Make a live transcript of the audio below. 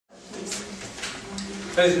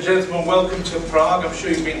Ladies and gentlemen, welcome to Prague. I'm sure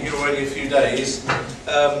you've been here already a few days.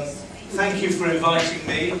 Thank you for inviting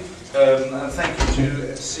me, and thank you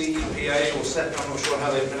to CEPA or CEP, I'm not sure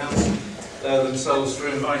how they pronounce themselves, for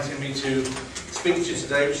inviting me to speak to you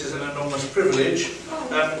today, which is an enormous privilege.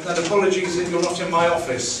 And apologies that you're not in my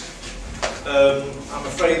office. I'm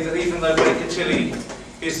afraid that even though Baker Tilly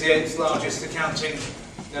is the 8th largest accounting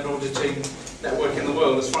and auditing network in the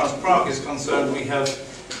world, as far as Prague is concerned, we have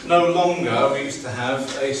no longer, we used to have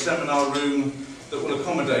a seminar room that will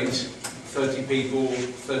accommodate 30 people,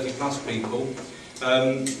 30 plus people.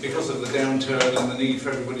 Because of the downturn and the need for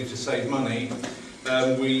everybody to save money,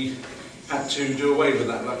 we had to do away with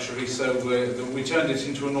that luxury, so we turned it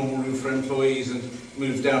into a normal room for employees and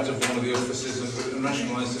moved out of one of the offices and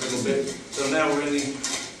rationalised it a little bit. So now we're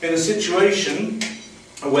in a situation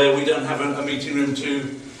where we don't have a meeting room to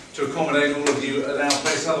accommodate all of you at our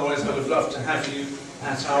place. Otherwise I would love to have you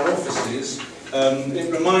at our offices.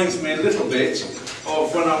 It reminds me a little bit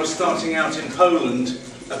of when I was starting out in Poland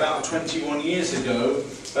about 21 years ago,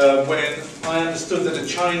 when I understood that a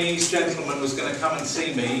Chinese gentleman was going to come and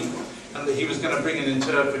see me and that he was going to bring an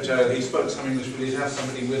interpreter. He spoke some English, but he'd have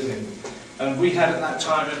somebody with him. And we had at that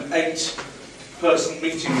time an 8-person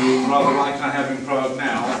meeting room, rather like I have in Prague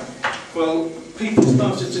now. Well, people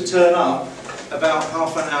started to turn up about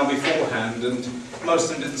half an hour beforehand, and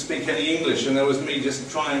most of them didn't speak any English, and there was me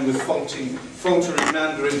just trying with faltering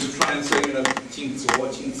Mandarin to try and say, you know, "Jing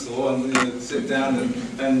zuo, jing zuo," and sit down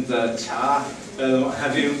and cha, what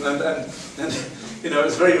have you, and you know, it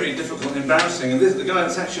was very, very difficult and embarrassing. And the guy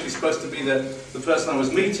that's actually supposed to be the person I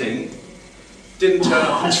was meeting didn't turn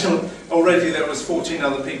up until already there was 14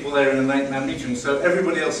 other people there in an 8-man meeting. So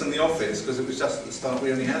everybody else in the office, because it was just at the start,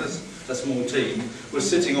 we only had a small team, was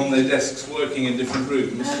sitting on their desks working in different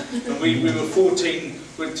rooms. And we were 14,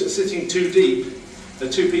 sitting 2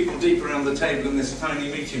 people deep around the table in this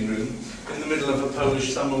tiny meeting room in the middle of a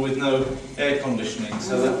Polish summer with no air conditioning.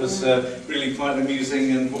 So that was really quite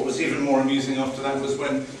amusing. And what was even more amusing after that was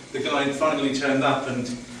when the guide finally turned up and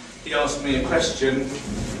he asked me a question: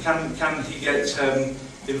 can he get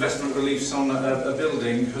investment reliefs on a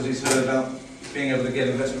building, because he's heard about being able to get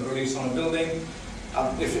investment reliefs on a building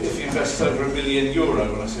if he invests over €1 million.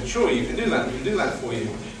 And I said, sure, you can do that, we can do that for you.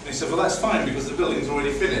 And he said, well, that's fine because the building's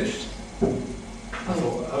already finished. I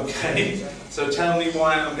thought, okay, so tell me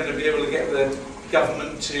why I'm going to be able to get the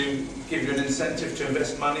government to give you an incentive to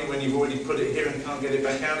invest money when you've already put it here and can't get it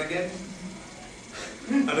back out again.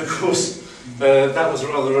 And of course, that was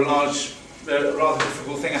rather a large, rather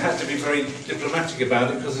difficult thing. I had to be very diplomatic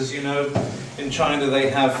about it because, as you know, in China they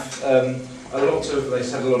have they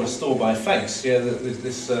said a lot of store by face. Yeah,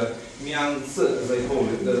 this mian zi, as they call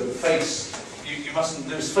it, the face. You mustn't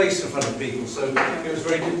lose face in front of people. So it was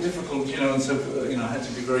very difficult, you know, and so you know, I had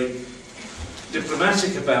to be very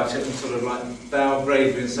diplomatic about it and sort of like bow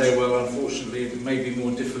bravely and say, well, unfortunately, it may be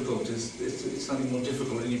more difficult. It's something more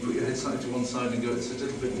difficult, and you put your head slightly to one side and go, it's a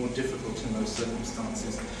little bit more difficult in those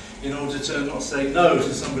circumstances, in order to not say no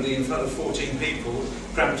to somebody in front of 14 people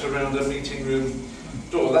cramped around a meeting room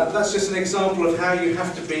door. That's just an example of how you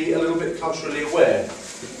have to be a little bit culturally aware.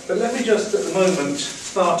 But let me just at the moment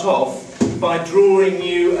start off by drawing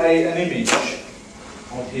you an image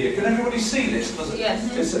of here. Can everybody see this?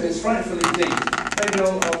 Yes. It's frightfully deep. Maybe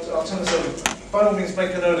I'll turn this over. By all means,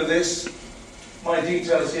 make a note of this. My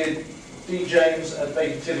details here: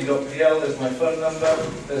 djames@bakertilly.pl. There's my phone number.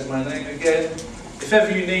 There's my name again. If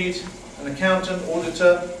ever you need an accountant,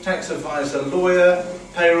 auditor, tax advisor, lawyer,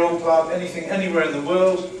 payroll clerk, anything, anywhere in the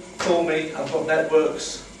world, call me. I've got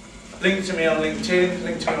networks. Link to me on LinkedIn,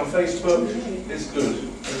 link to me on Facebook. It's good.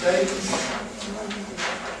 Okay?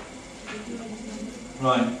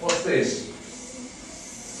 Right, what's this?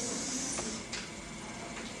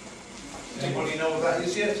 Anybody know what that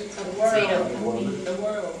is yet? The world. The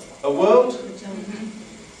world. A world?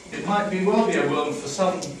 It might be well be a world for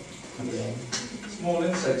some small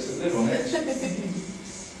insects that live on it.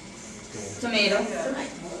 Tomato.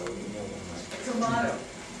 Tomato.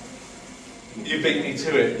 You beat me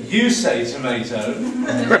to it. You say tomato.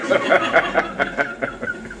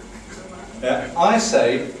 I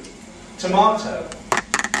say tomato.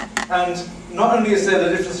 And not only is there the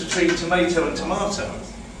difference between tomato and tomato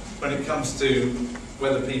when it comes to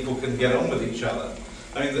whether people can get on with each other.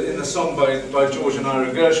 I mean, in the song by George and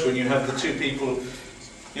Ira Gershwin, you have the two people,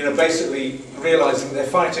 you know, basically realising they're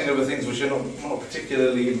fighting over things which are not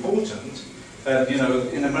particularly important. You know,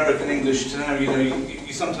 in American English now, you know,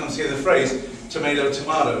 you sometimes hear the phrase tomato,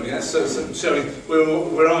 tomato. Yes, so showing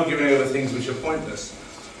we're arguing over things which are pointless.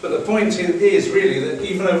 But the point is really that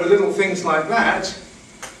even over little things like that,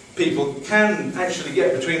 people can actually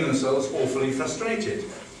get between themselves awfully frustrated.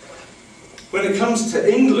 When it comes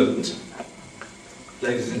to England,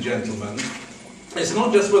 ladies and gentlemen, it's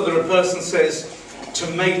not just whether a person says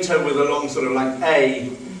tomato with a long sort of like A,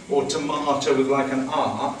 or tomato with like an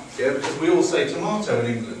R, yeah, because we all say tomato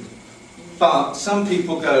in England. But some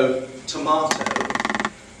people go tomato,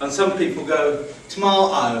 and some people go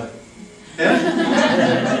tomato. Yeah?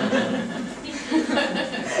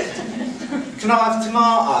 Can I have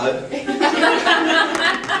tomato?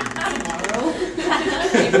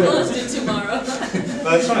 Tomorrow. Tomorrow.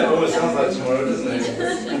 Well, that's right, it always sounds like tomorrow, doesn't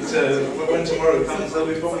it? But when tomorrow comes, they'll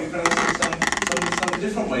be probably pronounced some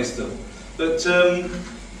different way still. But,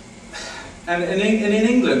 and in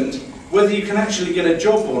England, whether you can actually get a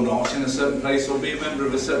job or not in a certain place or be a member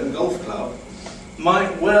of a certain golf club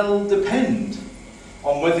might well depend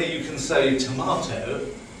on whether you can say tomato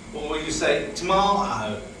or you say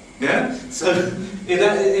tomato. Yeah? So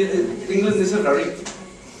England is a very,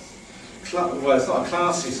 well, it's not a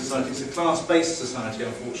classy society, it's a class-based society,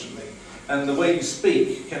 unfortunately. And the way you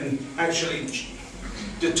speak can actually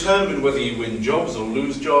determine whether you win jobs or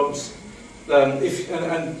lose jobs.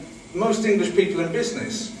 And most English people in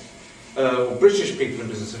business, or British people in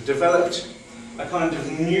business, have developed a kind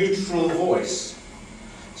of neutral voice.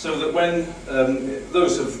 So that when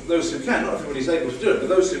those who can, not everybody's able to do it, but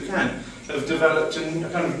those who can, have developed a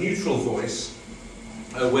kind of neutral voice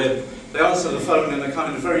where they answer the phone in a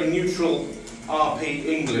kind of very neutral RP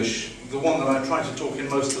English, the one that I try to talk in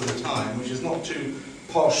most of the time, which is not too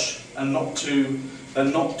posh and not too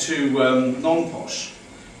non-posh.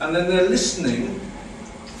 And then they're listening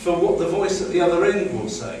for what the voice at the other end will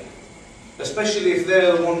say, especially if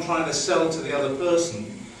they're the one trying to sell to the other person,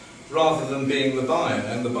 rather than being the buyer,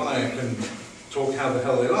 and the buyer can talk how the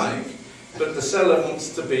hell they like, but the seller wants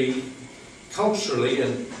to be culturally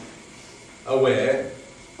and aware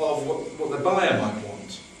of what the buyer might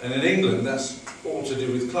want. And in England, that's all to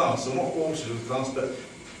do with class, or not all to do with class, but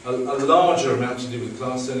a larger amount to do with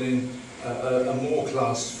class, and in a more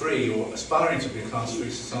class-free, or aspiring to be a class-free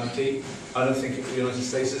society. I don't think the United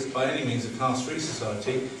States is by any means a class-free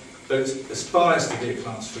society, but it aspires to be a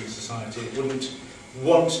class-free society. It wouldn't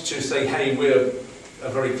want to say, hey, we're a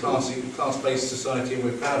very class-based society and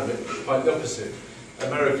we're proud of it. Quite the opposite.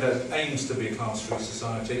 America aims to be a class-free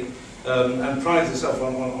society and prides itself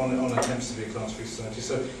on attempts to be a class-free society.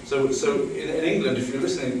 So in England, if you're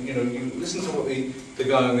listening, you listen to what the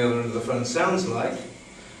guy on the other end of the phone sounds like,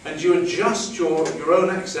 and you adjust your own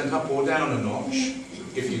accent up or down a notch,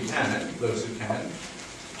 if you can, those who can,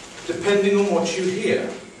 depending on what you hear.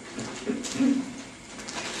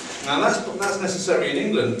 Now that's necessary in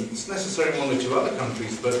England, it's necessary in one or two other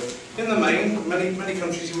countries, but in the main, many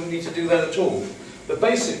countries you wouldn't need to do that at all. But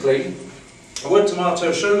basically, the word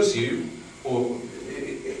tomato shows you, or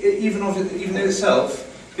even in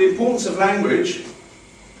itself, the importance of language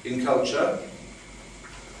in culture.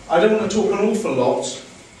 I don't want to talk an awful lot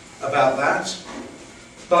about that,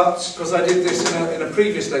 but because I did this in a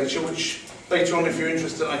previous lecture, which later on, if you're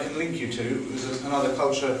interested, I can link you to. It was another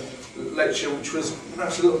culture lecture, which was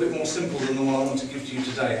perhaps a little bit more simple than the one I want to give to you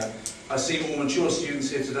today. I see more mature students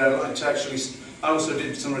here today. I'd like to actually, I also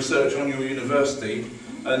did some research on your university,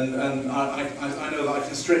 and I know that I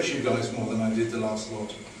can stretch you guys more than I did the last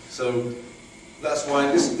lot. So that's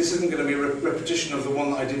why this isn't going to be a repetition of the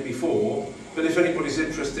one that I did before. But if anybody's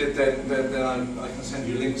interested, then I can send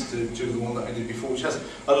you links to the one that I did before, which has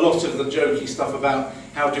a lot of the jokey stuff about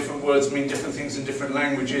how different words mean different things in different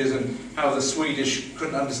languages, and how the Swedish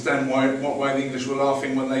couldn't understand why the English were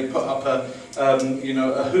laughing when they put up a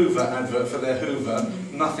Hoover advert for their Hoover.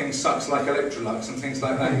 Nothing sucks like Electrolux and things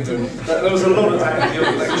like that. There was a lot of that in the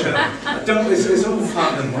other lecture. It's all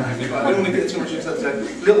fun and what have you, but I don't want to get too much into that.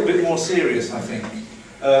 A little bit more serious, I think.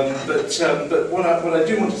 But what I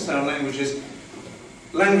do want to say on language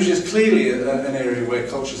is clearly an area where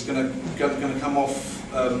culture is going to come off.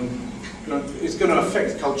 It's going to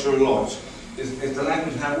affect culture a lot. Is the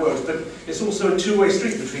language and how it works, but it's also a two-way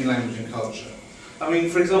street between language and culture. I mean,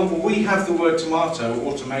 for example, we have the word tomato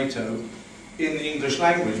or tomato in the English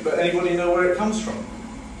language, but anybody know where it comes from?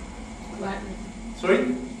 Latin.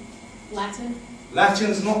 Sorry? Latin.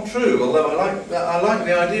 Latin's not true, although I like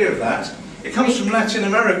the idea of that. It comes from Latin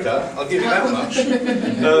America, I'll give you that much,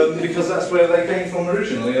 because that's where they came from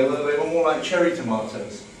originally, although they were more like cherry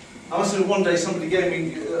tomatoes. I must have one day somebody gave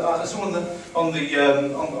me, I saw on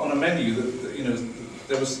a menu that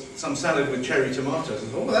there was some salad with cherry tomatoes. I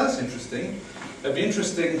thought, well, that's interesting. It'd be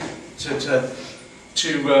interesting to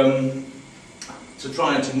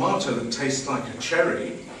try a tomato that tastes like a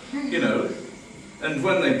cherry, And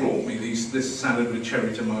when they brought me this salad with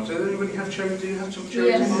cherry tomato, does anybody have cherry? Do you have some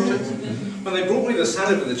cherry tomatoes? When they brought me the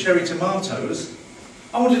salad with the cherry tomatoes,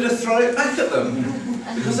 I wanted to throw it back at them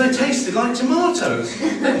because they tasted like tomatoes. They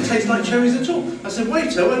didn't taste like cherries at all. I said,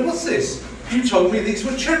 wait, what's this? You told me these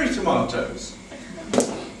were cherry tomatoes.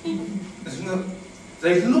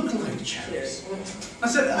 They look like cherries. I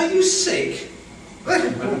said, are you sick?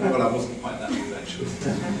 Well, I wasn't quite that rude actually.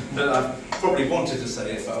 But I probably wanted to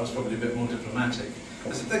say it, but I was probably a bit more diplomatic.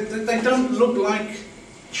 I said, they don't look like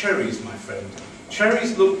cherries, my friend.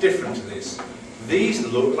 Cherries look different to this. These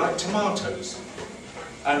look like tomatoes.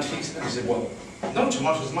 And he said, well, no,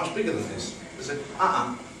 tomatoes are much bigger than this. I said,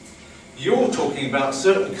 you're talking about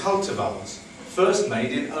certain cultivars first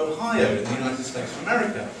made in Ohio in the United States of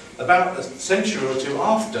America. About a century or two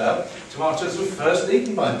after tomatoes were first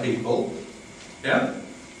eaten by people. Yeah?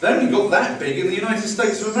 They only got that big in the United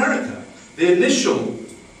States of America. The initial,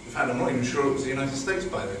 in fact I'm not even sure it was the United States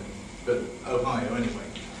by then, but Ohio anyway.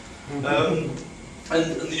 And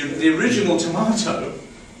the original tomato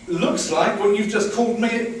looks like what you've just told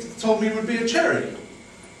me would be a cherry.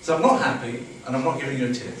 So I'm not happy, and I'm not giving you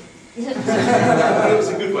a tip. It was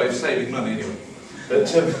a good way of saving money anyway. But,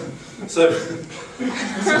 so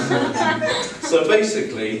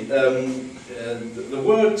basically, the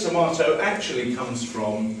word tomato actually comes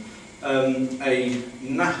from a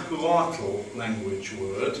Nahuatl language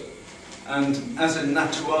word, and as in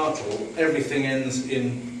Nahuatl, everything ends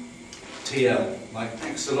in TL, like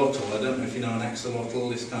axolotl. I don't know if you know an axolotl,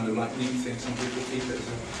 this kind of like neat thing, some people keep it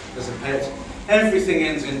as a pet. Everything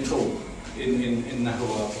ends in tul, in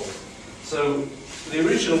Nahuatl. So the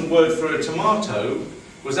original word for a tomato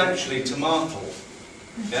was actually tomato,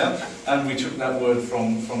 yeah? And we took that word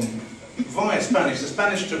from via Spanish. The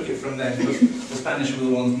Spanish took it from there because the Spanish were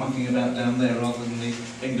the ones mucking about down there rather than the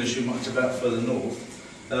English who mucked about further north.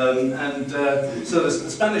 So the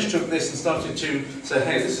Spanish took this and started to say,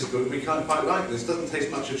 hey, this is good, we quite like this, doesn't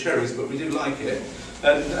taste much of cherries, but we do like it.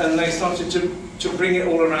 And they started to bring it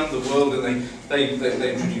all around the world, and they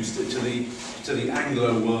introduced it to the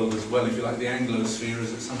Anglo world as well, if you like, the Anglosphere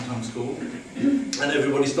as it's sometimes called. And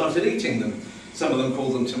everybody started eating them. Some of them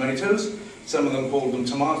called them tomatoes, some of them called them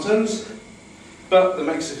tomatoes, but the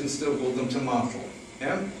Mexicans still called them tomato.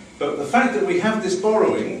 Yeah? But the fact that we have this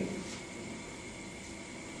borrowing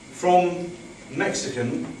from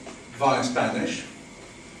Mexican via Spanish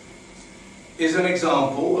is an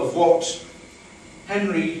example of what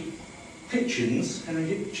Henry Hitchens,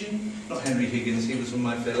 not Henry Higgins, he was from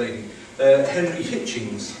My Fair Lady, Henry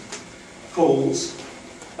Hitchens calls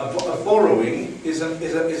a borrowing is a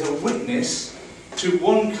witness to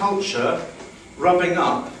one culture rubbing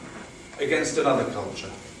up against another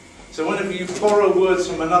culture. So whenever you borrow words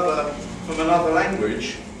from another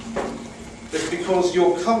language, it's because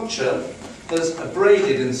your culture has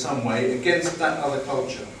abraded in some way against that other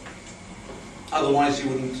culture. Otherwise, you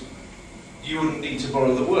wouldn't need to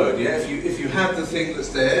borrow the word. Yeah, if you had the thing that's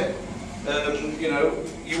there, you know,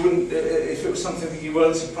 you wouldn't. If it was something that you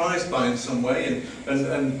weren't surprised by in some way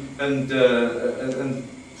and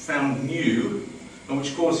found new, and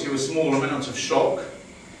which caused you a small amount of shock,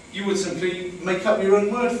 you would simply make up your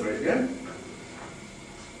own word for it. Yeah.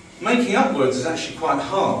 Making up words is actually quite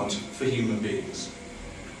hard for human beings.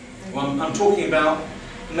 Well, I'm talking about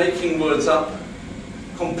making words up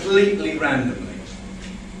completely randomly.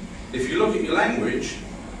 If you look at your language,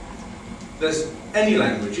 there's any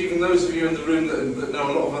language, even those of you in the room that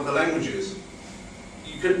know a lot of other languages,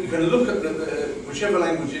 you can look at whichever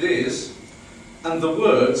language it is, and the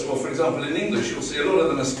words, well, for example, in English, you'll see a lot of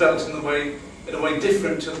them are spelt in a way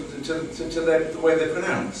different to the way they're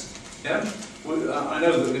pronounced. Yeah? I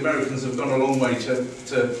know that the Americans have gone a long way to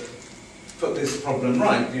put this problem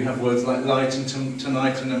right. You have words like light and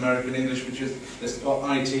tonight in American English, which is it's got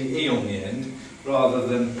ITE on the end rather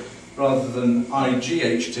than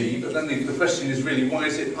IGHT. But then the question is really, why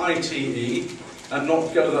is it ITE and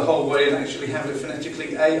not go the whole way and actually have it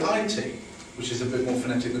phonetically AIT, which is a bit more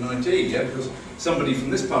phonetic than ITE? Yeah, because somebody from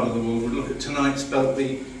this part of the world would look at tonight spelt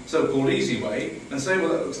the so-called easy way and say, well,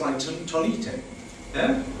 that looks like tonite.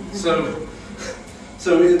 Yeah,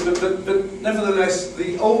 but nevertheless,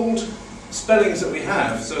 the old spellings that we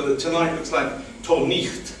have, so that tonight looks like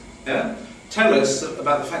tonicht, yeah, tell us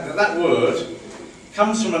about the fact that that word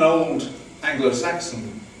comes from an old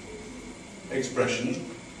Anglo-Saxon expression,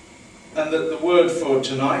 and that the word for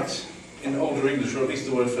tonight in older English, or at least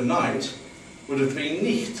the word for night, would have been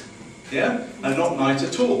nicht, yeah, and not night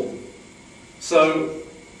at all. So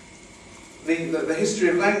the history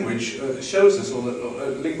of language shows us, or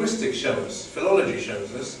linguistics shows us, philology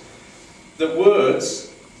shows us, that words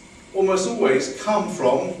almost always come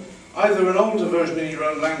from either an older version in your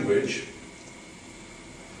own language,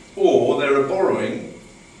 or they're a borrowing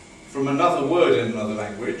from another word in another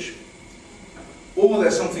language, or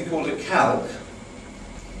there's something called a calque,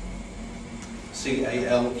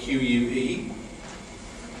 C-A-L-Q-U-E,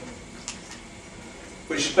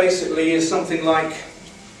 which basically is something like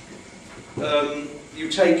you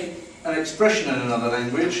take an expression in another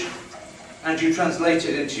language and you translate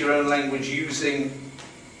it into your own language using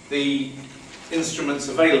the instruments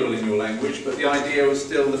available in your language, but the idea was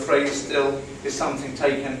still, the phrase still is something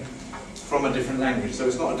taken from a different language. So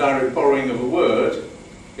it's not a direct borrowing of a word,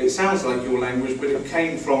 it sounds like your language, but it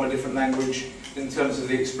came from a different language in terms of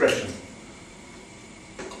the expression.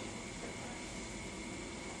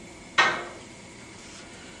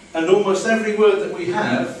 And almost every word that we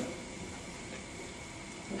have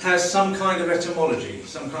has some kind of etymology,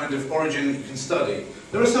 some kind of origin that you can study.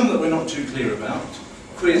 There are some that we're not too clear about.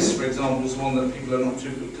 Quiz, for example, is one that people are not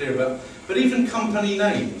too clear about. But even company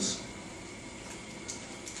names,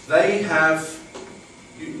 they have,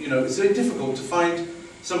 you know, it's very difficult to find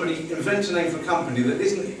somebody invent a name for a company that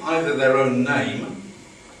isn't either their own name,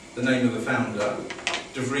 the name of the founder.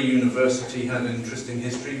 DeVry University had an interesting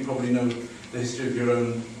history. You probably know the history of your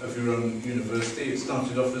own university. It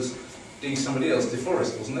started off as D somebody else,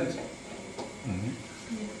 DeForest, wasn't it? Mm-hmm.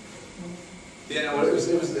 Yeah, well, it was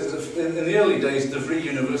in the early days, DeVry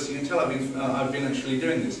University. You can tell I've been actually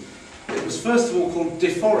doing this. It was first of all called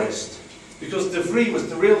DeForest because DeVry was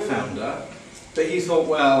the real founder, but he thought,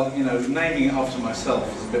 well, you know, naming it after myself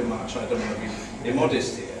is a bit much. I don't want to be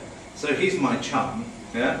immodest here. So he's my chum,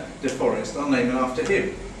 yeah, DeForest. I'll name it after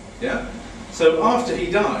him, yeah. So after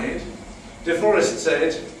he died, DeForest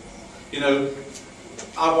said, you know,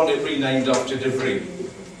 I want it renamed after DeVry.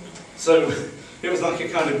 So it was like a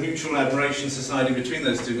kind of mutual admiration society between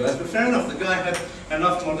those two guys. But fair enough, the guy had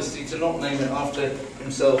enough modesty to not name it after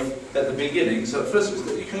himself at the beginning. So at first, it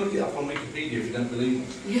was you can look it up on Wikipedia if you don't believe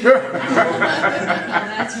me.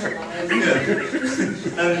 That's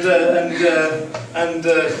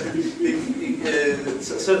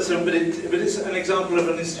but it's an example of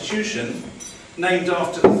an institution named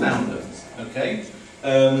after the founder. Okay.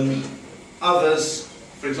 Others,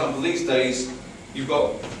 for example, these days you've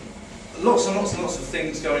got lots and lots and lots of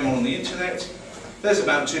things going on the internet. There's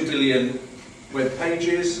about 2 billion web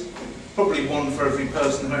pages, probably one for every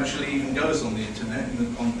person who actually even goes on the internet in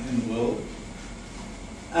the world.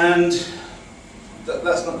 And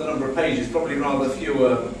that's not the number of pages, probably rather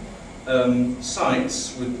fewer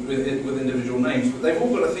sites with individual names, but they've all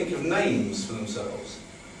got to think of names for themselves.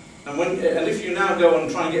 And if you now go and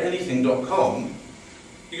try and get anything.com,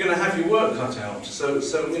 you're going to have your work cut out. So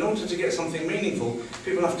in order to get something meaningful,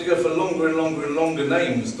 people have to go for longer and longer and longer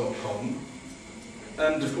names.com.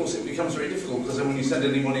 And of course it becomes very difficult because then when you send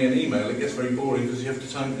anybody an email, it gets very boring because you have to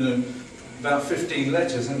type, you know, about 15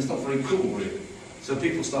 letters and it's not very cool really. So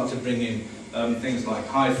people start to bring in things like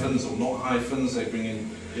hyphens or not hyphens. They bring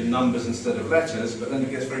in numbers instead of letters, but then it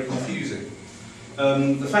gets very confusing.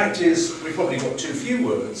 The fact is, we've probably got too few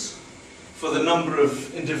words for the number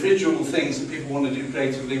of individual things that people want to do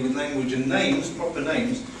creatively with language and names, proper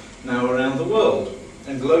names, now around the world.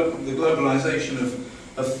 And the globalization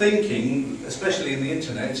of thinking, especially in the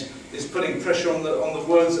internet, is putting pressure on the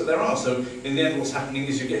words that there are. So in the end what's happening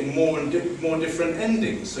is you're getting more and more different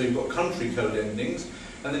endings. So you've got country code endings,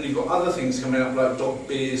 and then you've got other things coming out like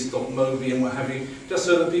 .biz, .mobi and what have you, just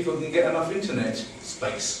so that people can get enough internet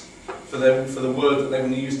space for the word that they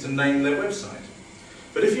want to use to name their website.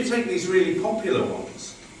 But if you take these really popular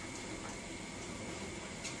ones,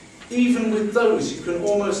 even with those you can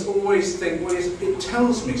almost always think, well, it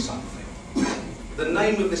tells me something. The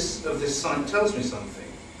name of this site tells me something.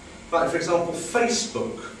 Like for example,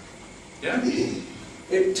 Facebook. Yeah?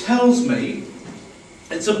 It tells me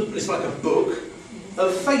it's like a book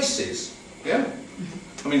of faces. Yeah?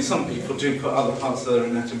 I mean, some people do put other parts of their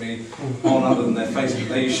anatomy on other than their face, but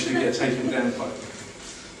they usually get taken down quite quickly.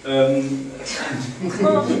 And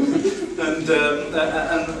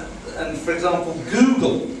for example,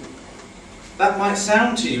 Google. That might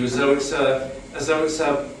sound to you as though it's a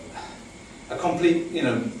complete, you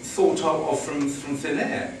know, thought of from thin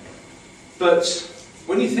air. But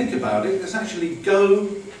when you think about it, there's actually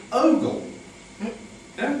go-ogle.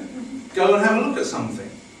 Yeah? Go and have a look at something.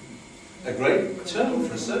 A great term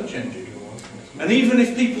for a search engine. And even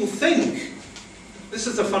if people think, this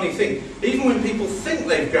is the funny thing, even when people think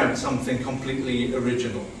they've grabbed something completely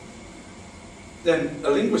original, then a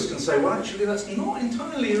linguist can say, well, actually, that's not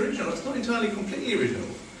entirely original, it's not entirely completely original.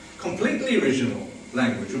 Completely original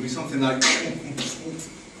language would be something like,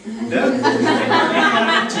 yeah?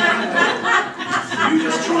 You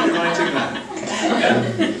just try writing that. Yeah?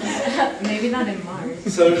 Maybe not in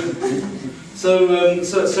Mars. So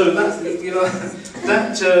that's, you know,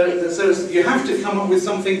 so you have to come up with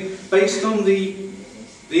something based on the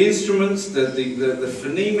instruments, the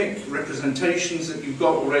phonemic representations that you've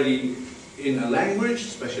got already in a language,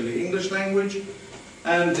 especially English language,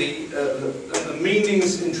 and the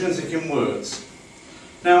meanings intrinsic in words.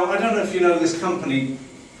 Now, I don't know if you know this company.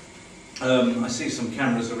 I see some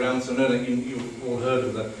cameras around, so I know that you've all heard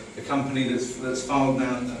of the company that's filed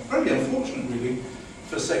now, very unfortunate really,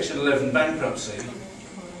 for Section 11 bankruptcy.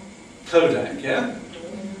 Kodak, yeah?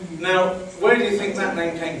 Now, where do you think that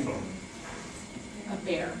name came from? A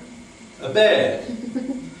bear. A bear.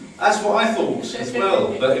 That's what I thought as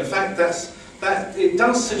well, but in fact it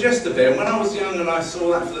does suggest a bear. When I was young and I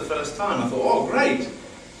saw that for the first time, I thought, oh great,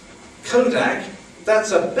 Kodak,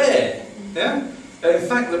 that's a bear, yeah? In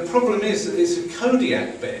fact, the problem is that it's a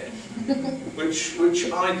Kodiak bear, which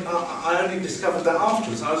I only discovered that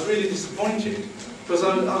afterwards. I was really disappointed, because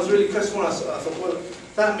I was really pressed on. I thought, well,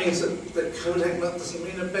 that means that Kodak doesn't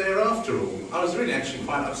mean a bear after all. I was really actually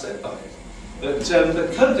quite upset by it. But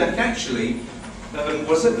Kodak actually,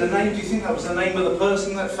 was it the name, do you think that was the name of the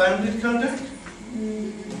person that founded Kodak?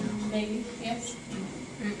 Maybe, yes.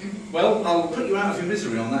 Well, I'll put you out of your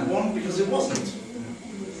misery on that one, because it wasn't.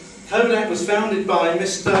 Kodak was founded by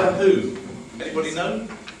Mr. Who? Anybody know?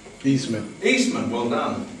 Eastman. Eastman, well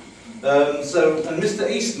done. And Mr.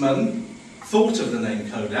 Eastman thought of the name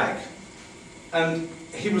Kodak, and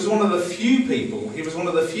he was one of the few people, he was one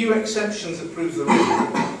of the few exceptions that prove the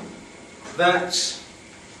rule, that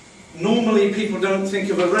normally people don't think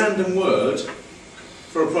of a random word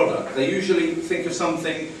for a product. They usually think of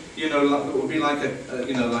something, you know, like, that would be like a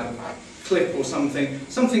you know, like clip or something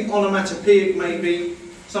onomatopoeic maybe,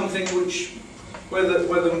 something where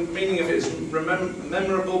the meaning of it is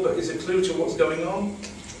memorable but is a clue to what's going on.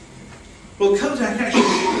 Well, Kodak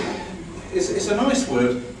actually is a nice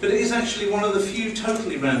word, but it is actually one of the few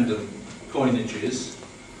totally random coinages.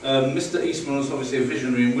 Mr. Eastman was obviously a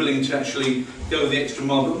visionary and willing to actually go the extra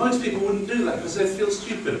mile, but most people wouldn't do that because they'd feel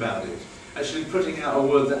stupid about it. Actually putting out a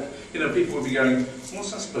word that, you know, people would be going,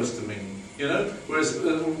 what's that supposed to mean? You know? Whereas,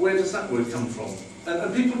 where does that word come from?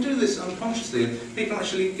 And people do this unconsciously, and people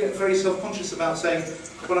actually get very self-conscious about saying,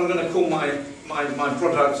 well, I'm going to call my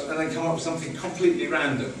product and then come up with something completely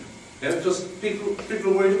random. Yeah, because people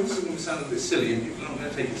are worried, this is going to sound a bit silly and people aren't going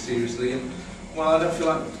to take it seriously, and well, I don't feel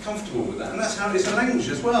like comfortable with that. And that's how it is in language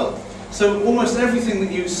as well. So almost everything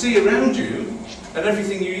that you see around you, and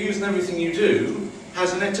everything you use and everything you do,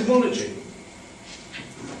 has an etymology.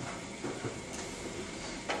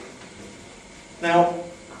 Now,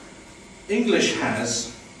 English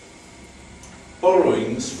has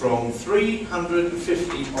borrowings from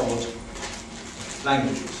 350 odd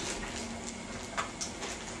languages.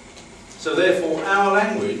 So therefore our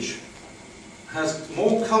language has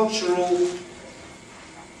more cultural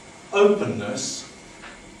openness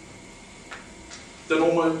than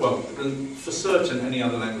than for certain any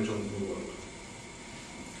other language on the world.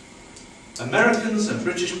 Americans and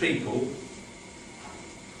British people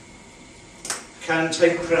can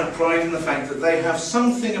take pride in the fact that they have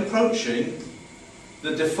something approaching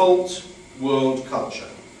the default world culture,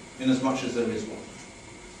 in as much as there is one.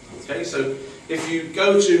 Okay, so if you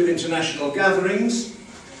go to international gatherings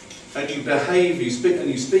and you behave, you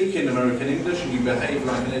speak in American English and you behave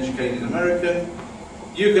like an educated American,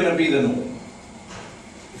 you're going to be the norm.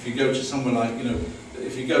 If you go to somewhere like, you know,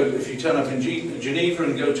 if you turn up in Geneva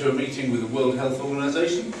and go to a meeting with the World Health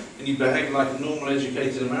Organization and you behave like a normal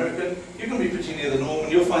educated American, you're going to be pretty near the norm,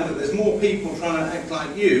 and you'll find that there's more people trying to act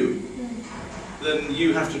like you than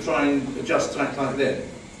you have to try and adjust to act like them.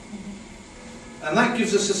 And that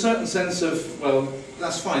gives us a certain sense of, well,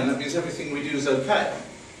 that's fine, that means everything we do is okay.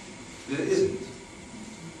 It isn't.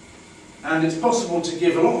 And it's possible to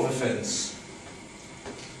give a lot of offence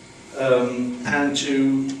and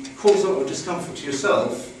to cause a lot of discomfort to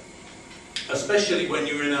yourself, especially when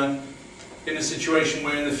you're in a situation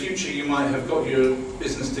where in the future you might have got your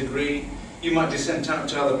business degree, you might be sent out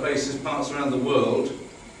to other places, parts around the world,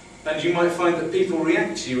 and you might find that people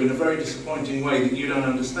react to you in a very disappointing way that you don't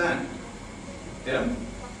understand. Yeah?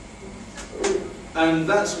 And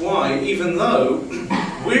that's why, even though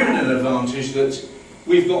we're in an advantage that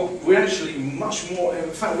we're actually much more, in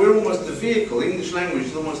fact we're almost the vehicle, English language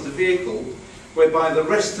is almost the vehicle whereby the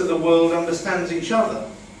rest of the world understands each other.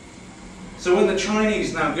 So when the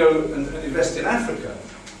Chinese now go and invest in Africa,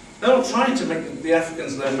 they're not trying to make the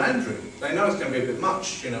Africans learn Mandarin. They know it's going to be a bit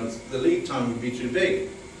much, you know, the lead time would be too big.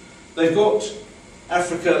 They've got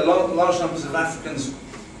Africa, large numbers of Africans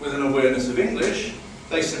with an awareness of English.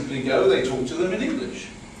 They simply go, they talk to them in English.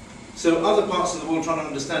 So other parts of the world trying to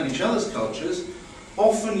understand each other's cultures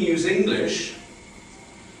often use English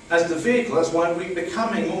as the vehicle. That's why we're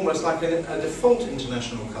becoming almost like a default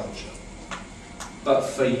international culture. But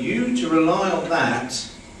for you to rely on that,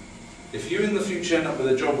 if you in the future end up with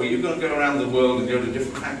a job where you're going to go around the world and go to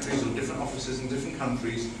different factories or different offices in different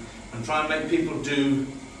countries and try and make people do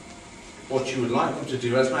what you would like them to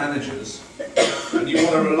do as managers, and you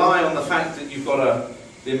want to rely on the fact that you've got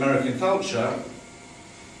the American culture,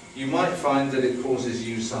 you might find that it causes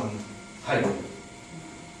you some pain.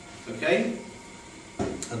 Okay?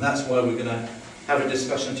 And that's why we're going to have a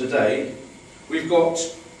discussion today. We've got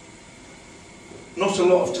not a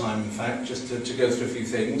lot of time, in fact, just to go through a few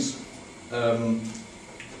things.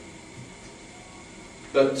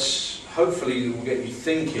 But hopefully it will get you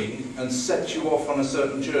thinking and set you off on a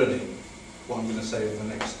certain journey. What I'm going to say over the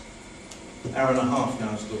next hour and a half now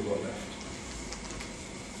I've still got left.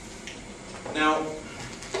 Now,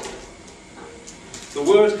 the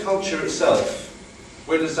word culture itself,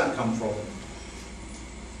 where does that come from?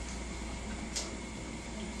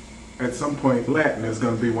 At some point, Latin is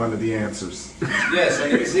going to be one of the answers. Yes,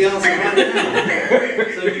 and it's the answer right now.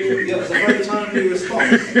 So it's a very timely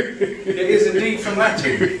response. It is indeed from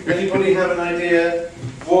Latin. Anybody have an idea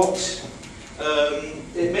what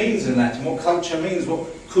it means in Latin? What culture means? What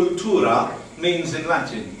cultura means in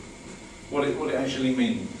Latin? What it actually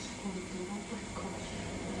means?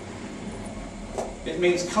 It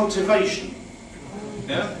means cultivation.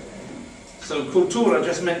 Yeah. So cultura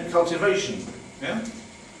just meant cultivation. Yeah.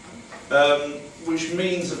 Which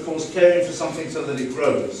means, of course, caring for something so that it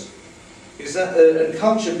grows. Is that and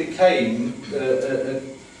culture became,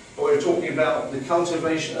 we're talking about the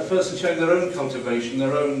cultivation, a person showing their own cultivation,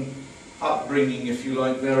 their own upbringing, if you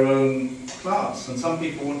like, their own class. And some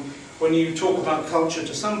people, when you talk about culture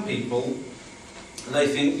to some people, they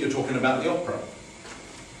think you're talking about the opera.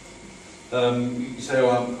 You say,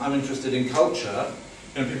 oh, I'm interested in culture.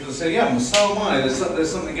 And people say, yeah, well, so am I.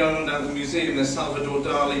 There's something going on down at the museum. There's Salvador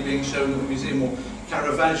Dali being shown at the museum, or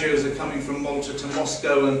Caravaggios are coming from Malta to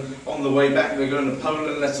Moscow, and on the way back they're going to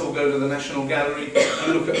Poland. Let's all go to the National Gallery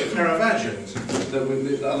and look at the Caravaggios.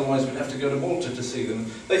 That otherwise we'd have to go to Malta to see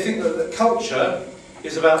them. They think that culture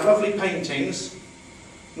is about lovely paintings,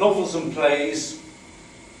 novels and plays,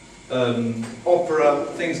 opera,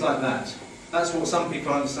 things like that. That's what some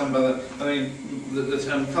people understand by that. I mean, the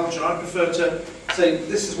term culture. I prefer to say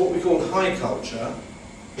this is what we call high culture,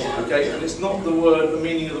 okay? And it's not the word, the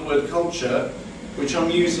meaning of the word culture, which I'm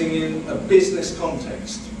using in a business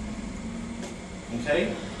context,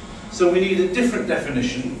 okay? So we need a different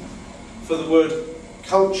definition for the word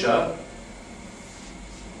culture.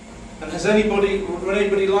 And would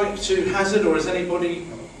anybody like to hazard, or does anybody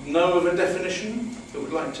know of a definition that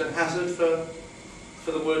would like to hazard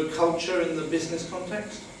for the word culture in the business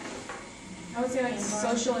context? I would say like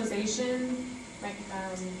socialization, like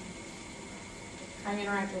how you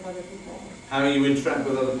interact with other people. How you interact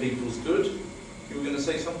with other people is good. You were going to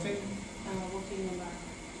say something? Working environment.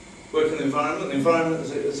 Working the environment. The environment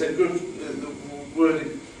is a good. The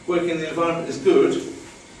word working in the environment is good.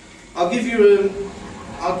 I'll give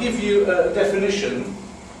you a definition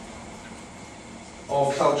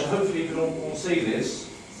of culture. Hopefully, you can all see this.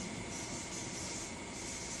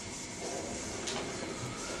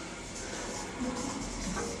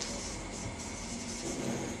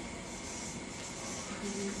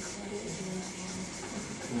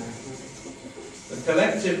 The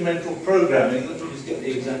collective mental programming, let me just get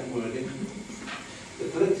the exact wording. The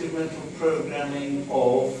collective mental programming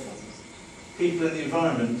of people in the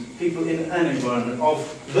environment, people in an environment,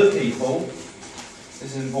 of the people,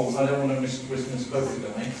 this is important, I don't want to misquote the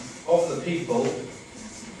guy, of the people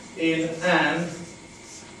in an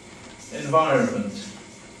environment.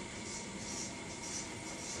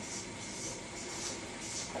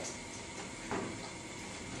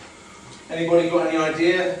 Anybody got any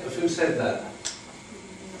idea of who said that?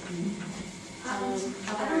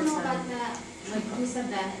 I don't know about that, like who said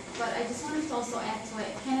that, but I just wanted to also add to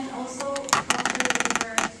it. Can it also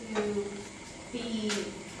refer to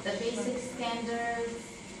the basic standards,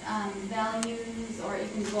 values, or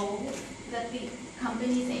even goals that the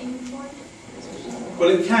company is aiming for? Well,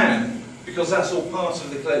 it can, because that's all part of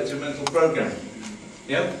the collective mental program.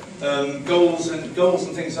 Yeah, goals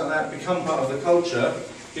and things like that become part of the culture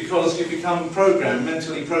because you become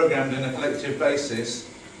mentally programmed in a collective basis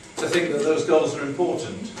to think that those goals are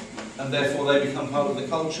important, and therefore they become part of the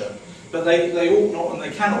culture. But they ought not and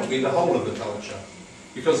they cannot be the whole of the culture,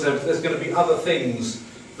 because there's going to be other things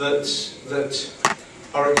that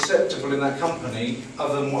are acceptable in that company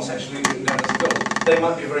other than what's actually written down as a goal. They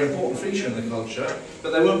might be a very important feature in the culture,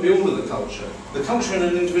 but they won't be all of the culture. The culture in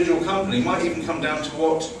an individual company might even come down to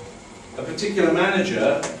what a particular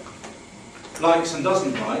manager likes and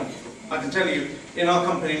doesn't like. I can tell you, in our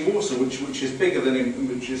company in Warsaw, which is bigger than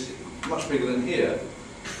which is much bigger than here,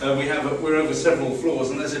 we're over several floors,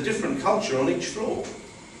 and there's a different culture on each floor.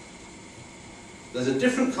 There's a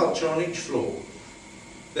different culture on each floor.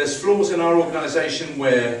 There's floors in our organisation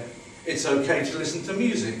where it's okay to listen to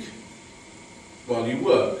music while you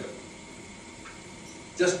work,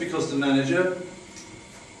 just because the manager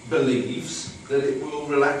believes that it will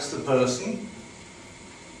relax the person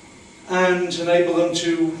and enable them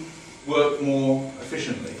to work more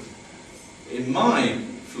efficiently. In my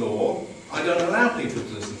floor, I don't allow people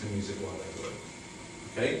to listen to music while they work.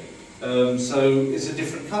 Okay? So it's a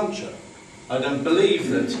different culture. I don't believe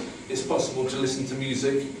that it's possible to listen to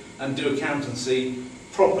music and do accountancy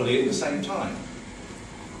properly at the same time.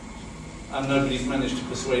 And nobody's managed to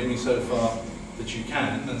persuade me so far that you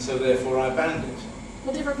can, and so therefore I banned it.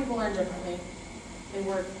 Well, different people learn differently. They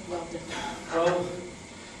work well differently. Well,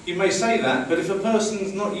 you may say that, but if a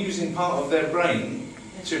person's not using part of their brain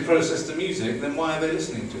to process the music, then why are they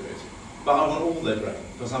listening to it? But I want all their brain,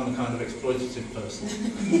 because I'm a kind of exploitative person.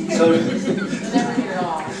 So, never hear it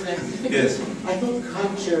all, isn't it? Yes. I thought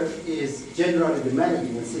culture is generally the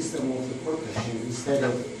management system of the profession instead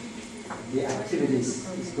of the activities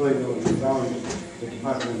is going on around the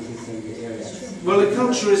departments and the areas. Well, the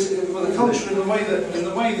culture is in the way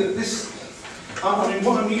that this. I mean,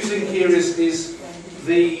 what I'm using here is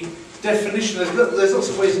the definition. There's lots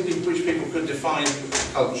of ways in which people could define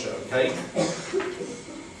culture. Okay.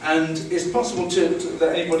 And it's possible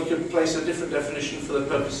that anybody could place a different definition for the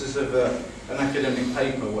purposes of an academic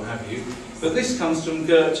paper, what have you. But this comes from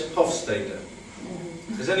Gert Hofstede.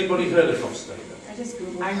 Has anybody heard of Hofstede? I just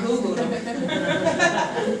Googled. I Googled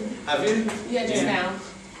it. Have you? Yeah, just now.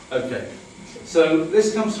 Okay. So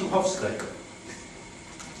this comes from Hofstede.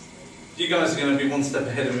 You guys are going to be one step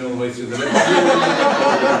ahead of me all the way through the lecture.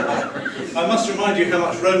 I must remind you how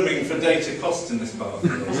much roaming for data costs in this part of the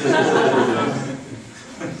world.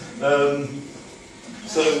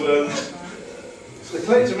 So the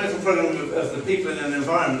collective mental program of the people in an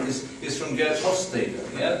environment is from Gert Hofstede.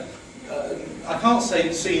 Yeah? I can't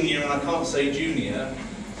say senior and I can't say junior,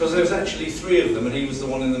 because there's actually three of them and he was the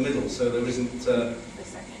one in the middle, so there isn't,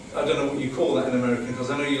 I don't know what you call that in American,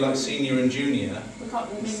 because I know you like senior and junior. We call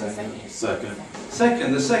it the second.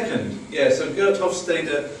 Second, the second. Yeah, so Gert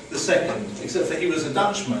Hofstede the second, except that he was a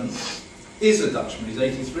Dutchman, he's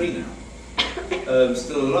 83 now.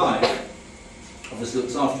 Still alive, obviously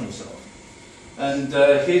looks after himself. And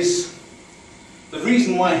the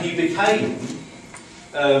reason why he became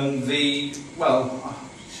I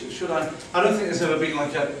don't think there's ever been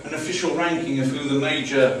like an official ranking of who the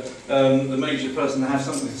major person to have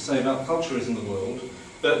something to say about culture is in the world.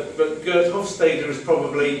 But Gert Hofstede is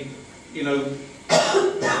probably, you know,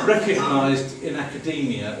 recognised in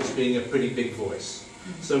academia as being a pretty big voice.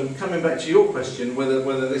 So coming back to your question,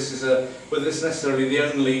 whether this is necessarily the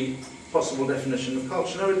only possible definition of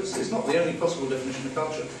culture, no, it's not the only possible definition of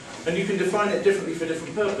culture, and you can define it differently for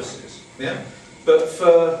different purposes. Yeah, but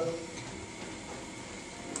for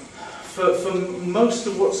most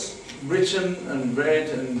of what's written and read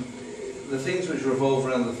and the things which revolve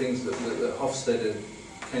around the things that Hofstede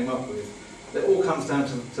came up with, it all comes down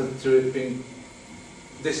to it being.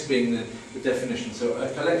 This being the definition, so a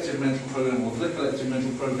collective mental program, or the collective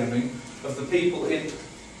mental programming of the people in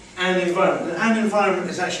an environment. And an environment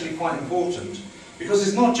is actually quite important, because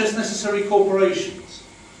it's not just necessarily corporations.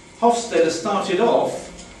 Hofstede started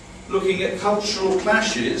off looking at cultural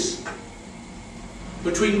clashes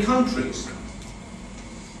between countries.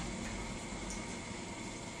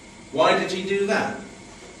 Why did he do that?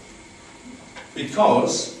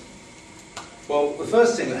 Because, well, the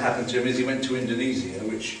first thing that happened to him is he went to Indonesia,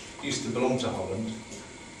 which used to belong to Holland,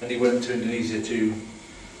 and he went to Indonesia to, you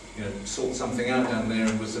know, sort something out down there,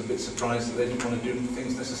 and was a bit surprised that they didn't want to do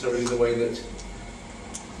things necessarily the way that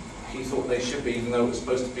he thought they should be, even though it was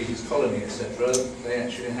supposed to be his colony, etc. They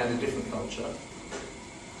actually had a different culture.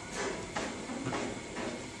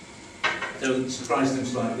 So it surprised him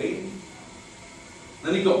slightly.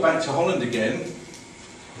 Then he got back to Holland again,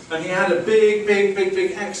 and he had a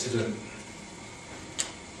big accident.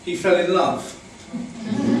 He fell in love.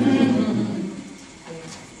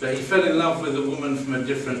 But he fell in love with a woman from a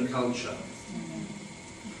different culture.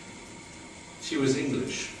 She was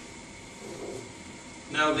English.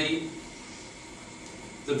 Now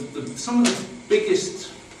some of the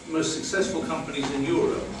biggest, most successful companies in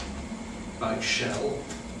Europe, like Shell,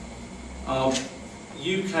 are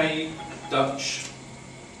UK-Dutch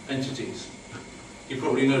entities. You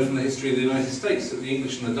probably know from the history of the United States that the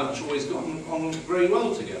English and the Dutch always got on very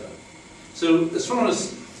well together. So as far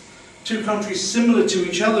as two countries similar to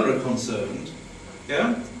each other are concerned,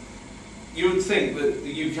 yeah, you would think that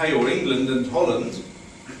the UK or England and Holland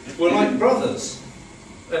were like brothers.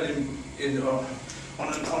 And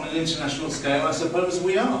on an international scale, I suppose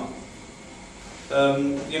we are.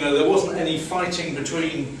 You know, there wasn't any fighting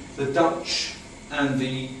between the Dutch and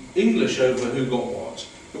the English over who got what.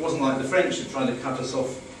 It wasn't like the French that tried to cut us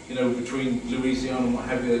off, you know, between Louisiana and what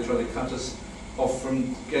have you. They tried to cut us off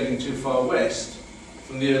from getting too far west,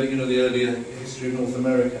 from the early, you know, the earlier history of North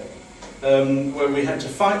America, where we had to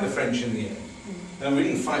fight the French in the end. And we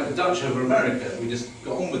didn't fight the Dutch over America. We just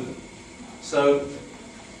got on with them. So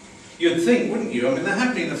you'd think, wouldn't you? I mean, there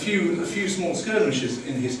have been a few small skirmishes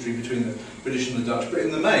in history between the British and the Dutch, but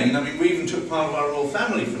in the main, I mean, we even took part of our royal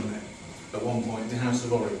family from them at one point, the House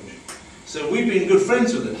of Orange. So we've been good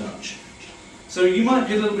friends with the Dutch. So you might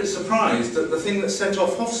be a little bit surprised that the thing that set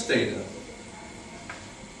off Hofstede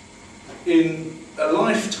in a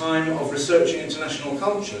lifetime of researching international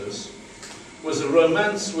cultures was a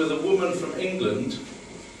romance with a woman from England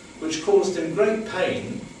which caused him great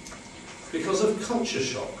pain because of culture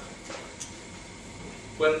shock.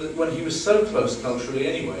 When he was so close culturally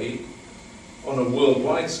anyway, on a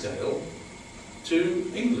worldwide scale, to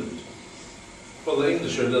England. Well, the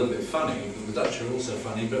English are a little bit funny, and the Dutch are also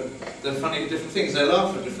funny, but they're funny at different things. They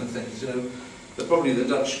laugh at different things. You know, probably the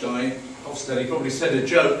Dutch guy, Hofstede, probably said a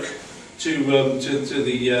joke to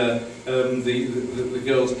the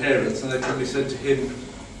girl's parents, and they probably said to him,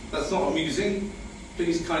 "That's not amusing.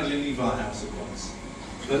 Please kindly leave our house at once."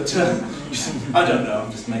 But I don't know.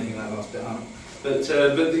 I'm just making that last bit up. But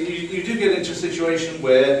you do get into a situation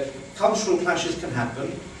where cultural clashes can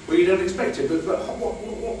happen, where you don't expect it. But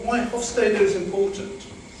why Hofstede is important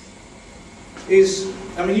is,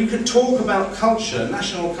 I mean, you can talk about culture,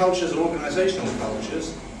 national cultures or organisational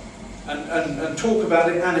cultures, and talk about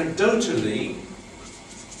it anecdotally.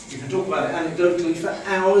 You can talk about it anecdotally for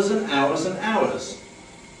hours and hours and hours.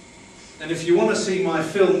 And if you want to see my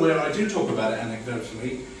film where I do talk about it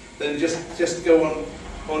anecdotally, then just go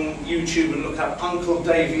on YouTube and look up Uncle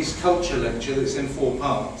Davey's culture lecture that's in 4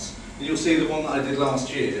 parts. And you'll see the one that I did last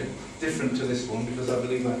year, different to this one because I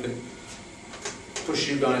believe I can push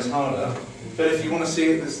you guys harder. But if you want to see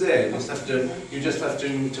it, it's there. You just have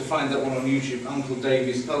to find that one on YouTube, Uncle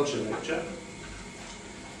Davey's culture lecture.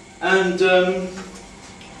 And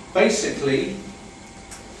basically,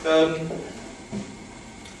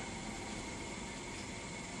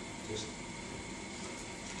 just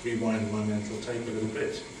rewind my mental tape a little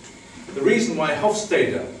bit. The reason why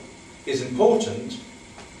Hofstede is important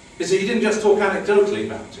is that he didn't just talk anecdotally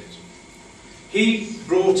about it. He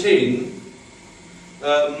brought in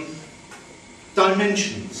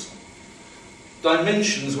dimensions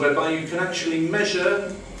whereby you can actually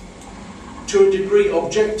measure to a degree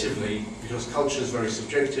objectively, because culture is very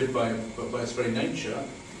subjective by its very nature,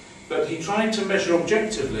 but he tried to measure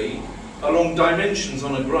objectively along dimensions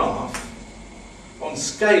on a graph, on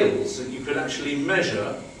scales that you could actually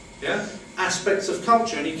measure, yeah, aspects of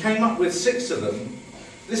culture, and he came up with 6 of them.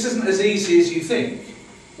 This isn't as easy as you think,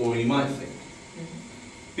 or you might think,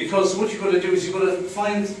 because what you've got to do is you've got to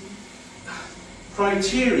find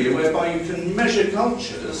criteria whereby you can measure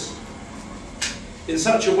cultures in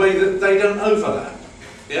such a way that they don't overlap.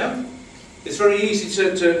 Yeah, it's very easy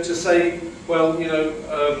to say, well, you know,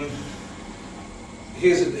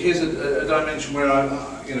 here's a dimension where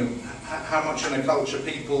you know, how much in a culture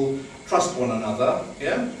people trust one another.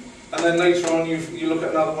 Yeah. And then later on you look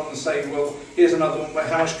at another one and say, well, here's another one where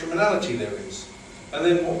how much criminality there is. And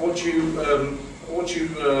then what you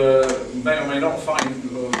may or may not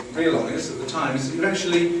find or realise at the time is that you've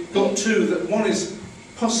actually got 2, that one is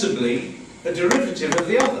possibly a derivative of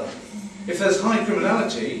the other. If there's high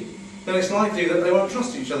criminality, then it's likely that they won't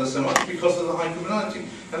trust each other so much because of the high criminality.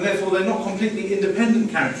 And therefore they're not completely independent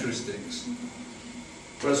characteristics.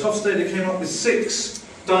 Whereas Hofstede came up with 6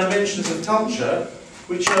 dimensions of culture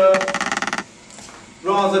which are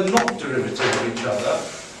rather not derivative of each other,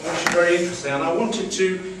 which are very interesting. And I wanted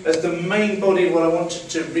to, as the main body of what I wanted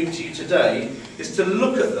to bring to you today, is to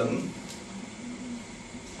look at them,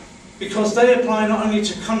 because they apply not only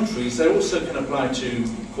to countries, they also can apply to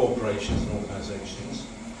corporations and organisations.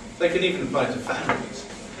 They can even apply to families.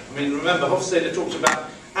 I mean, remember, Hofstede talked about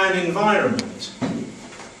an environment,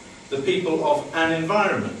 the people of an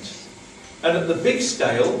environment. And at the big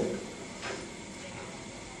scale,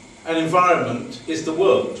 an environment is the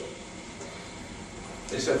world.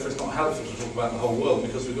 Except for it's not helpful to talk about the whole world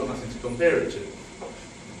because we've got nothing to compare it to.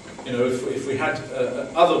 You know, if we had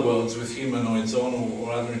other worlds with humanoids on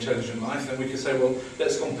or other intelligent life, then we could say, well,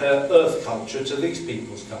 let's compare Earth culture to these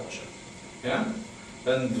people's culture. Yeah?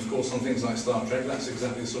 And of course, on things like Star Trek, that's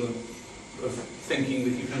exactly the sort of thinking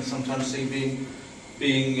that you can sometimes see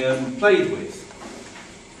being played with.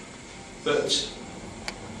 But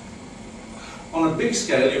on a big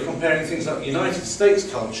scale, you're comparing things like United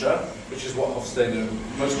States culture, which is what Hofstede,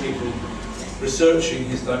 most people researching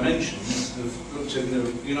his dimensions have looked at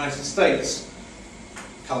the United States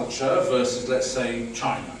culture versus, let's say,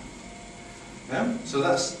 China. Yeah? So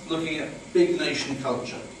that's looking at big nation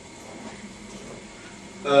culture.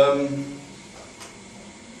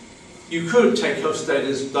 You could take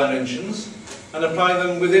Hofstede's dimensions and apply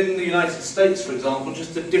them within the United States, for example,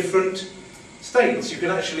 just to different states. You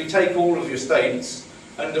can actually take all of your states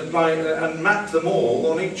and apply and map them all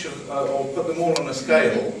on each of, or put them all on a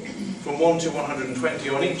scale from 1 to 120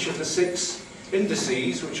 on each of the 6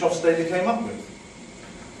 indices which Hofstede came up with.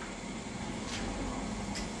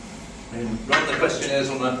 And run the questionnaires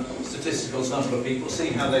on a statistical sample of people, see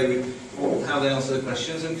how they answer the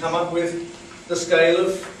questions, and come up with the scale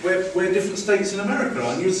of where different states in America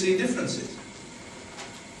are, and you'll see differences.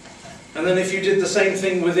 And then if you did the same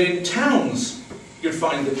thing within towns, you'd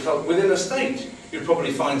find that within a state, you'd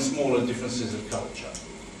probably find smaller differences of culture.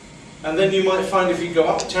 And then you might find if you go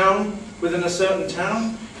uptown within a certain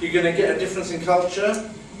town, you're going to get a difference in culture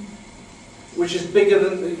which is bigger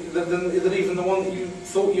than even the one that you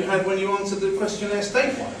thought you had when you answered the questionnaire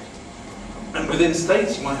statewide. And within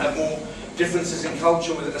states, you might have more differences in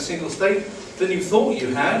culture within a single state than you thought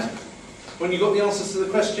you had when you got the answers to the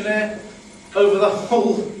questionnaire over the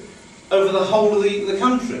whole of the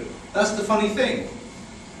country. That's the funny thing.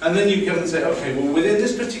 And then you go and say, okay, well, within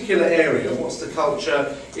this particular area, what's the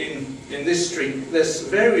culture in this street? There's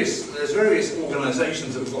various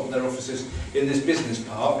organisations that have got their offices in this business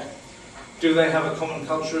park. Do they have a common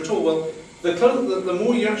culture at all? Well, the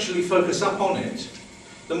more you actually focus up on it,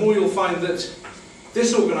 the more you'll find that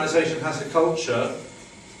this organisation has a culture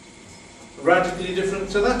radically different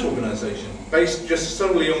to that organisation, based just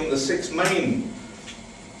solely on the 6 main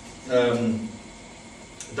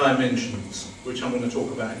dimensions, which I'm going to talk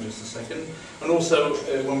about in just a second. And also,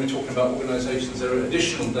 when we're talking about organisations, there are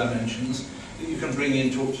additional dimensions that you can bring in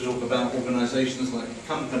to talk about organisations like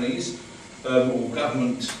companies or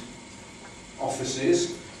government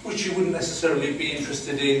offices, which you wouldn't necessarily be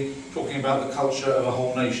interested in talking about the culture of a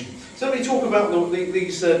whole nation. So let me talk about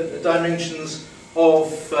these dimensions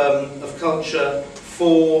of culture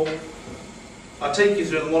for, I'll take you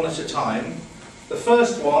through them one at a time. The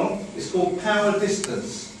first one is called power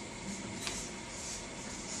distance.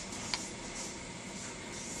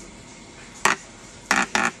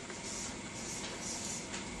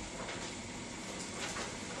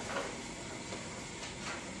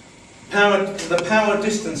 The power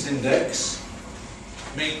distance index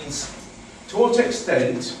means to what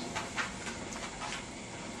extent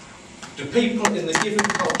do people in the given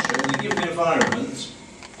culture, in the given environment,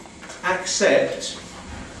 accept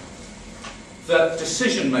that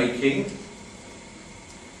decision making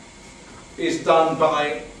is done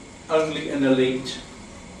by only an elite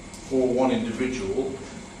or one individual?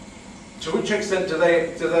 To which extent do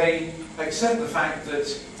they accept the fact that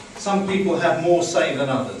some people have more say than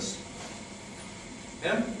others?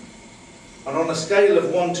 Yeah? And on a scale of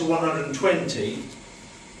 1 to 120,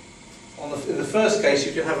 in the first case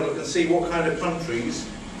you can have a look and see what kind of countries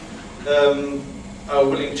are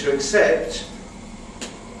willing to accept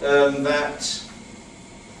that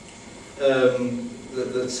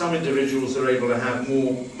some individuals are able to have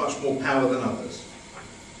much more power than others.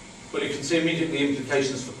 Well, you can see immediately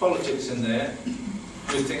implications for politics in there.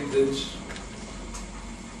 We think that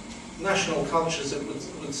national cultures that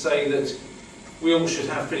would say that we all should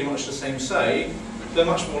have pretty much the same say, they're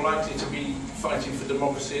much more likely to be fighting for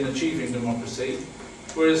democracy and achieving democracy,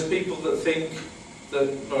 whereas people that think that,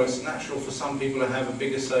 well, it's natural for some people to have a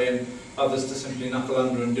bigger say and others to simply knuckle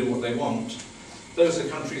under and do what they want, those are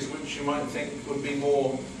countries which you might think would be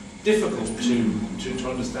more difficult to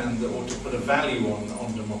understand or to put a value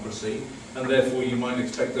on democracy, and therefore you might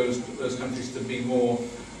expect those countries to be more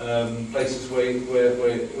places where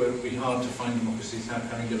it would be hard to find democracies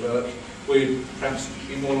having developed, where you'd perhaps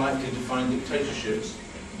be more likely to find dictatorships.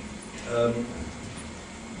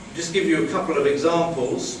 Just give you a couple of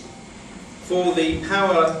examples. For the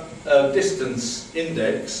power distance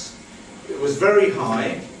index, it was very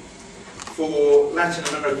high for Latin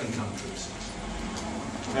American countries,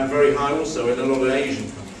 and very high also in a lot of Asian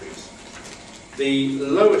countries. The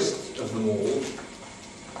lowest of them all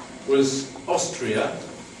was Austria,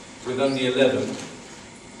 with only 11,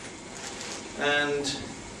 and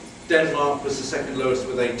Denmark was the second lowest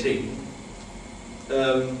with 18.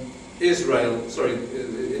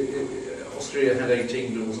 Austria had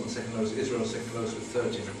 18, but it wasn't the second lowest. Israel second lowest with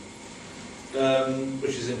 13,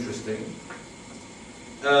 which is interesting.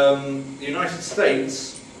 The United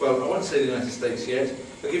States, well, I won't say the United States yet.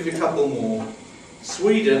 I'll give you a couple more.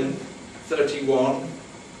 Sweden, 31.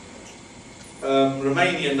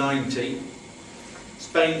 Romania, 90.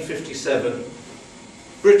 Spain, 57.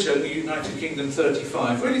 Britain, the United Kingdom,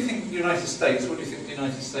 35. What do you think the United States, what do you think the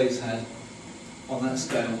United States had on that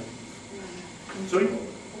scale? Sorry?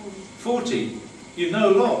 40. You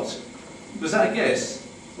know a lot. Was that a guess?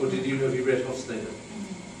 Or have you read Hofstadter?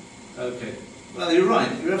 Okay. Well, you're right.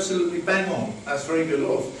 You're absolutely bang on. That's very good. A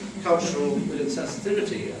lot of cultural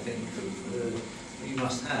sensitivity, I think, you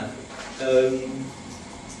must have.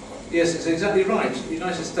 Yes, it's exactly right. The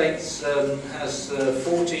United States has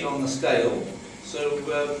 40 on the scale. So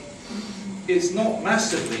it's not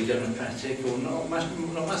massively democratic or not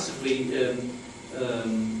massively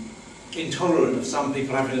intolerant of some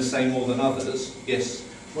people having to say more than others. Yes?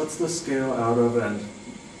 What's the scale out of, and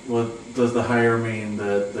what does the higher mean,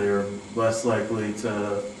 that they're less likely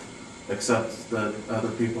to accept that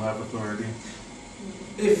other people have authority?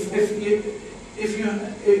 If you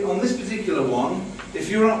on this particular one, if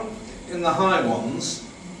you're up in the high ones,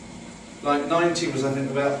 like 90 was, I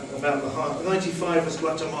think, about the high. 95 was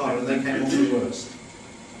Guatemala, and they came on the worst.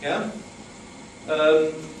 Yeah.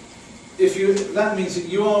 That means that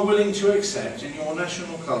you are willing to accept in your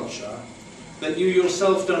national culture that you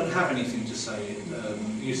yourself don't have anything to say.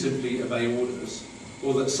 You simply obey orders,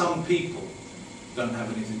 or that some people don't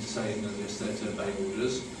have anything to say in this. They're to obey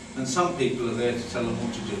orders, and some people are there to tell them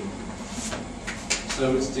what to do.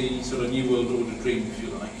 So it's the sort of New World Order dream, if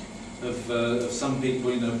you like. Of some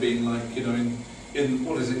people, being like, in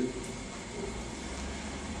what is it?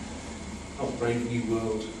 Not Brave New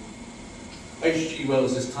World. H.G.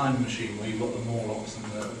 Wells' Time Machine, where you've got the Morlocks and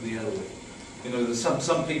the Elway.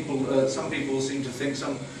 Some people seem to think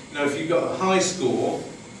if you've got a high score,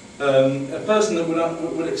 a person that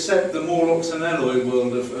would accept the Morlocks and Elway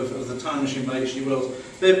world of the Time Machine by H.G. Wells,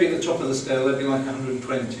 they'd be at the top of the scale. They'd be like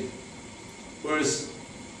 120. Whereas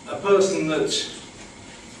a person that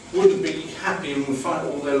wouldn't be happy and would fight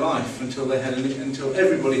all their life until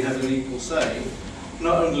everybody had an equal say.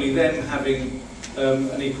 Not only them having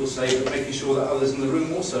an equal say, but making sure that others in the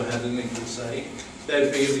room also had an equal say.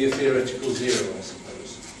 There'd be the theoretical 0, I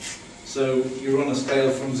suppose. So you're on a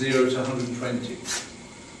scale from 0 to 120.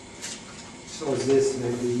 So is this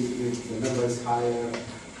maybe if the number is higher,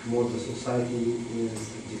 more the society is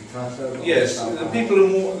dictator? Yes, the people are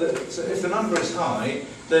more. So if the number is high,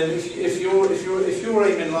 then if your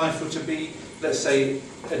aim in life were to be, let's say,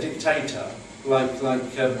 a dictator, like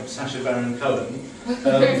Sacha Baron Cohen,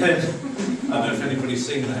 then I don't know if anybody's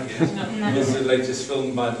seen that yet. It's the latest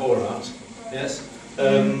film by Borat. Yes.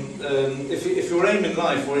 If your aim in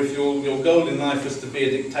life, or if your goal in life was to be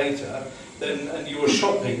a dictator, then and you were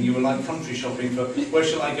shopping, you were like country shopping for where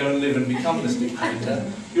shall I go and live and become this dictator,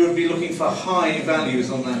 you would be looking for high values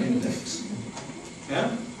on that index.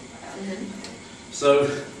 Yeah. So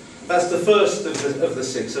that's the first of the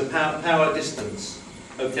 6, so power distance.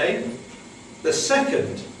 Okay? The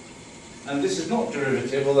second, and this is not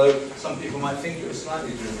derivative, although some people might think it was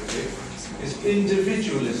slightly derivative, is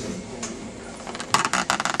individualism.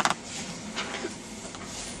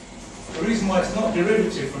 The reason why it's not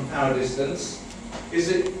derivative from power distance is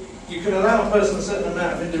that you can allow a person a certain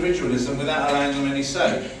amount of individualism without allowing them any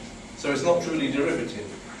say. So it's not truly derivative.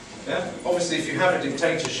 Yeah? Obviously, if you have a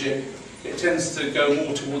dictatorship, it tends to go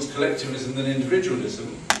more towards collectivism than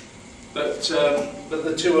individualism. But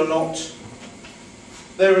the two are not.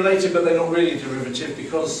 They're related, but they're not really derivative,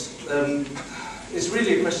 because it's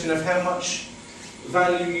really a question of how much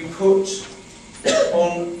value you put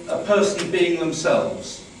on a person being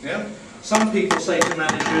themselves. Yeah? Some people say to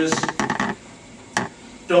managers,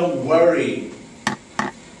 don't worry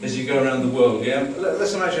as you go around the world. Yeah?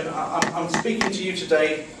 Let's imagine I'm speaking to you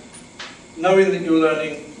today knowing that you're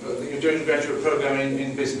learning, that you're doing a graduate program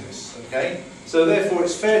in business. Okay? So therefore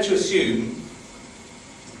it's fair to assume,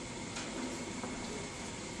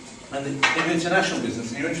 and in international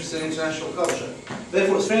business, and you're interested in international culture,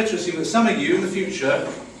 therefore it's fair to assume that some of you in the future,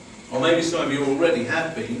 or maybe some of you already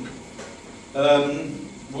have been,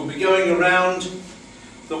 will be going around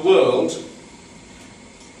the world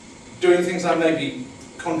doing things like maybe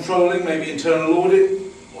controlling, maybe internal audit,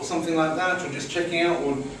 or something like that, or just checking out,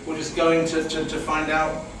 or just going to find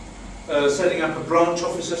out, setting up a branch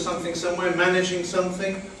office of something somewhere, managing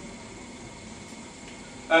something.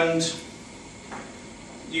 And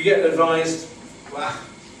you get advised, well,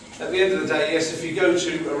 at the end of the day, yes, if you go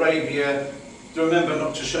to Arabia, remember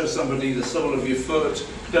not to show somebody the sole of your foot.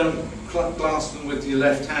 Don't clasp them with your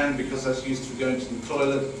left hand because that's used for going to the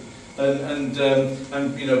toilet.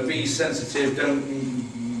 And you know, be sensitive.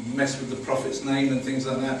 Don't mess with the Prophet's name and things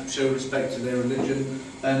like that. Show respect to their religion,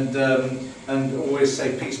 and always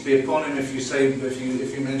say peace be upon him if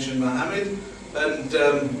you mention Muhammad. And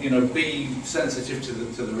you know, be sensitive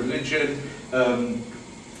to the religion.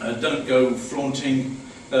 Don't go flaunting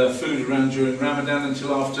food around during Ramadan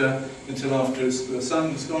until after the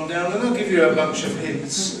sun's gone down. And I'll give you a bunch of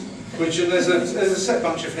hints, which there's a set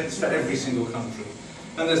bunch of hints for every single country.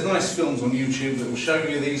 And there's nice films on YouTube that will show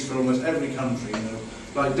you these for almost every country. You know,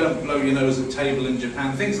 like don't blow your nose at table in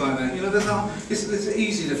Japan, things like that. You know, it's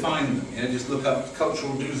easy to find them. You know, just look up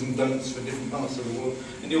cultural do's and don'ts for different parts of the world,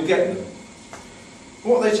 and you'll get them.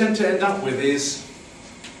 What they tend to end up with is,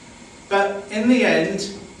 but in the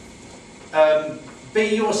end,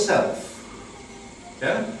 be yourself.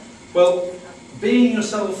 Yeah? Well, being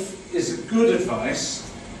yourself is good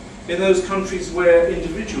advice in those countries where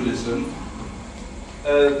individualism,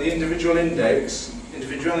 the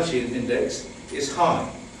individuality index is high.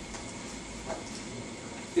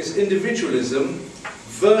 It's individualism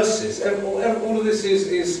versus, all of this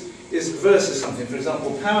is versus something. For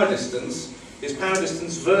example, power distance is power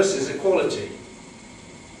distance versus equality.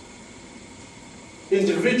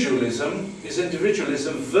 Individualism is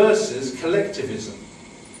individualism versus collectivism.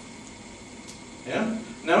 Yeah?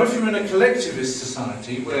 Now, if you're in a collectivist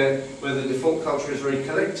society where the default culture is very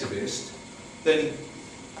collectivist, then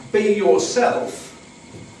be yourself.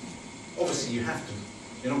 Obviously, you have to.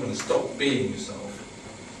 You're not going to stop being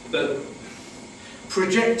yourself. But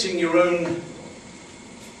projecting your own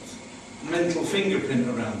mental fingerprint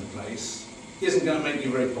around the place isn't going to make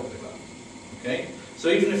you very popular. Okay? So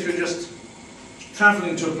even if you're just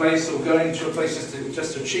travelling to a place or going to a place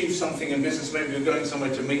just to achieve something in business, maybe you're going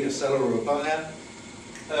somewhere to meet a seller or a buyer,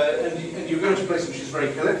 and you're going to a place which is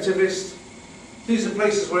very collectivist, these are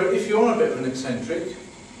places where if you're a bit of an eccentric,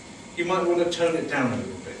 you might want to tone it down a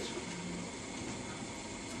little bit.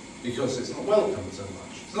 Because it's not welcomed so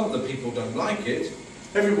much. It's not that people don't like it.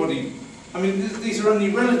 Everybody, I mean, these are only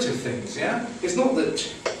relative things, yeah? It's not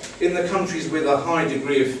that in the countries with a high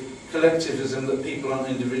degree of collectivism that people aren't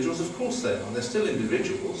individuals. Of course they are. They're still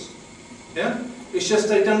individuals, yeah? It's just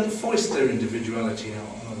they don't foist their individuality out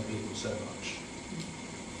on other people so much.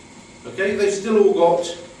 Okay? They've still all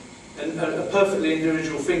got a perfectly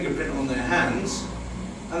individual fingerprint on their hands,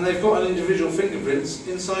 and they've got an individual fingerprints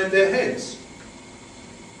inside their heads.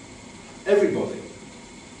 Everybody.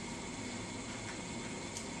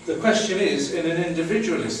 The question is, in an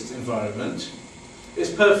individualist environment,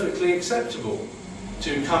 it's perfectly acceptable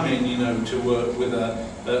to come in, you know, to work with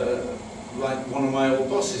like one of my old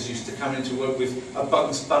bosses used to come in to work with a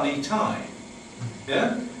Bugs Bunny tie.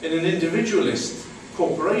 Yeah? In an individualist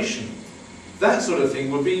corporation, that sort of thing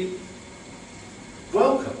would be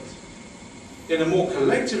welcomed. In a more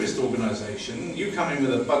collectivist organisation, you come in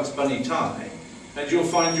with a Bugs Bunny tie, and you'll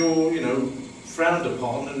find you're, you know, frowned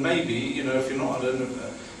upon, and maybe, you know, if you're not at an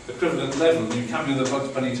equivalent level, and you come in with a Bugs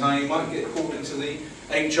Bunny tie, you might get called into the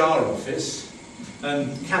HR office,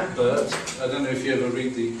 and Catbert, I don't know if you ever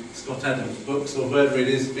read the Scott Adams books, or whoever it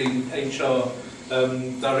is being HR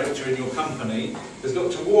director in your company, has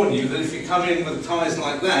got to warn you that if you come in with ties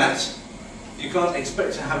like that, you can't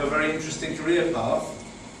expect to have a very interesting career path.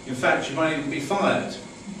 In fact, you might even be fired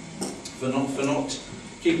for not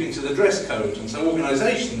keeping to the dress code. And so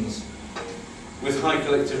organisations with high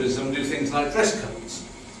collectivism do things like dress codes.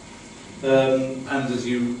 And as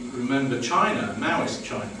you remember, China, Maoist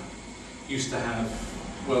China, used to have,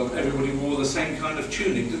 well, everybody wore the same kind of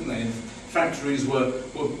tunic, didn't they? And factories were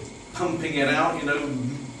pumping it out, you know,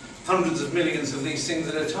 hundreds of millions of these things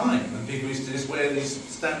at a time. And people used to just wear these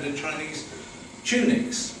standard Chinese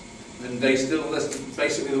tunics. And they still, that's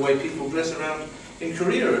basically the way people dress around in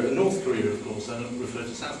Korea, North Korea, of course. I don't refer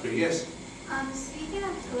to South Korea, yes? Speaking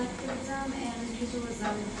of collectivism and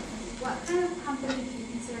individualism, what kind of company do you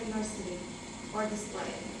consider yours to be, or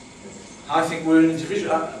display? I think we're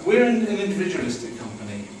an individualistic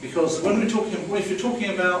company, because if you're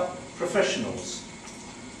talking about professionals,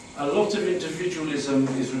 a lot of individualism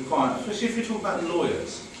is required, especially if you talk about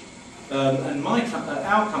lawyers. And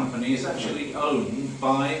our company is actually owned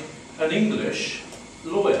by an English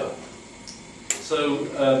lawyer. So,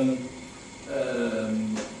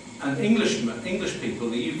 and English people,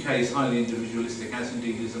 the UK is highly individualistic, as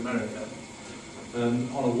indeed is America,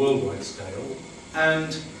 on a worldwide scale.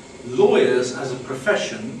 And lawyers as a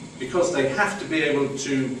profession, because they have to be able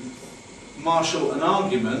to marshal an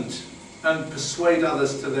argument and persuade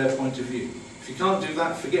others to their point of view. If you can't do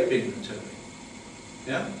that, forget being an attorney.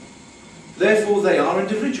 Yeah? Therefore, they are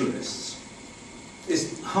individualists.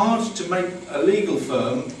 It's hard to make a legal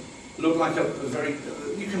firm look like a very...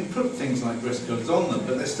 You can put things like dress codes on them,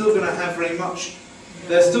 but they're still going to have very much...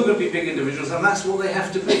 They're still going to be big individuals, and that's what they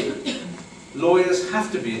have to be. Lawyers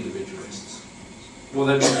have to be individualists. Well,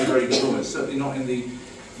 they won't be very good lawyers, certainly not in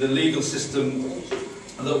the legal system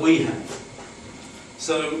that we have.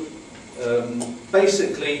 So,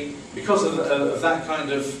 basically, because of that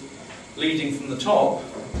kind of leading from the top,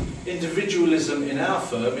 individualism in our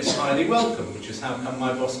firm is highly welcome, which is how come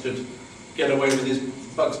my boss could get away with his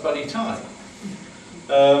Bugs Bunny tie.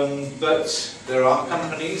 But there are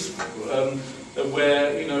companies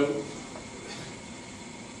where, you know,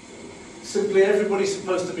 simply everybody's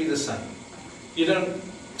supposed to be the same. You don't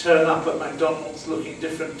turn up at McDonald's looking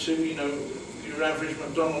different to, you know, your average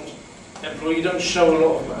McDonald's employee. You don't show a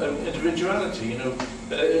lot of individuality. You know,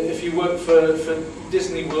 if you work for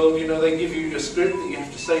Disney World, you know, they give you a script that you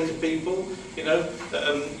have to say to people. You know,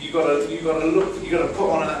 you got to put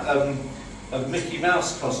on a Mickey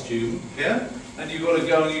Mouse costume, yeah, and you've got to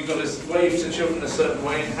go and you've got to wave to children a certain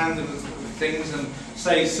way and hand them things and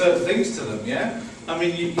say certain things to them, yeah. I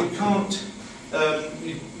mean, you can't,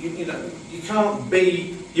 you know, you can't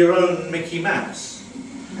be your own Mickey Mouse.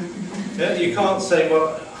 Yeah? You can't say,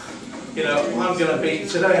 well, you know,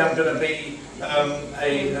 today I'm going to be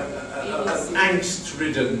an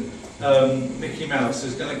angst-ridden Mickey Mouse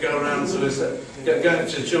who's going to go around sort of going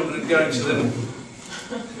to children and going to them,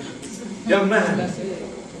 young man,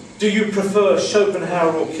 do you prefer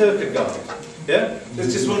Schopenhauer or Kierkegaard? Yeah,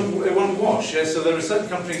 it's just it won't wash. Yeah, so there are certain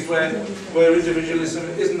companies where individualism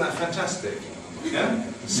isn't that fantastic. Yeah.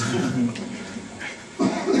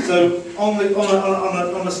 So on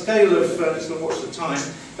a scale of let's watch the time.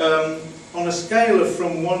 On a scale of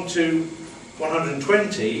from 1 to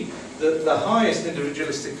 120, the highest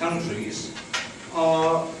individualistic countries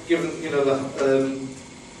are given, you know, the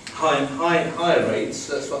higher rates.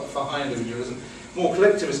 That's for high individualism. More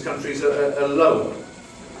collectivist countries are lower.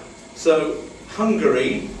 So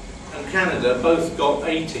Hungary and Canada both got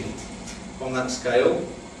 80 on that scale.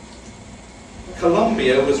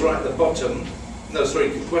 Colombia was right at the bottom. No,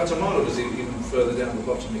 sorry, Guatemala was even further down the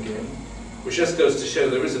bottom again, which just goes to show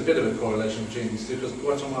there is a bit of a correlation between these two, because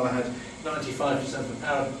Guatemala had 95%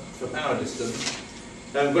 for power distance,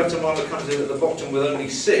 and Guatemala comes in at the bottom with only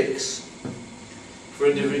 6 for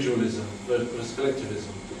individualism versus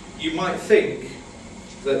collectivism. You might think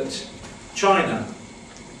that China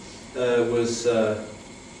was the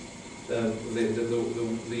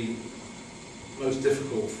most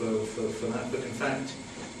difficult for that, but in fact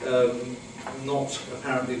not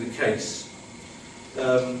apparently the case.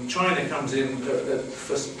 China comes in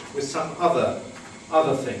with some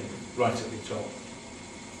other thing right at the top,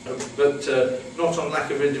 but not on lack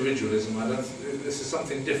of individualism. This is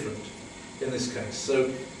something different in this case. So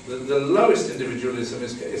the lowest individualism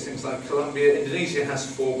is things like Colombia. Indonesia has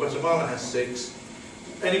 4, Guatemala has 6.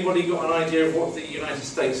 Anybody got an idea of what the United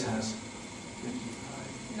States has?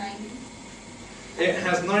 90. It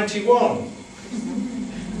has 91.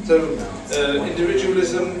 So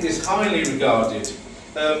individualism is highly regarded.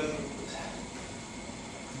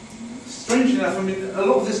 Strangely enough, I mean, a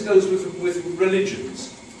lot of this goes with religions.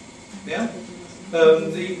 Yeah,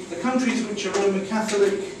 the countries which are Roman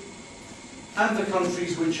Catholic and the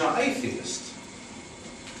countries which are atheist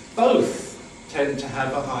both tend to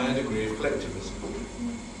have a higher degree of collectivism.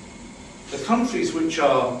 The countries which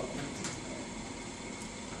are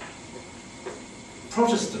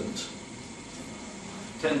Protestant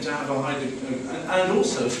tend to have a high degree, and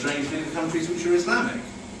also, strangely, the countries which are Islamic,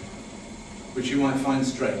 which you might find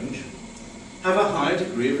strange, have a higher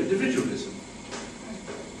degree of individualism.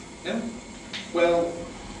 Yeah? Well,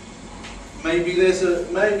 maybe there's a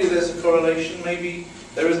correlation, maybe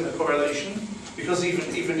there isn't a correlation, because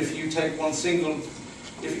even if you take one single,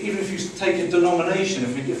 even if you take a denomination,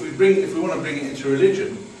 if we want to bring it into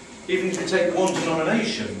religion, even if you take one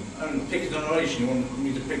denomination and pick a denomination, you want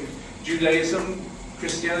me to pick Judaism,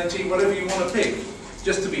 Christianity, whatever you want to pick.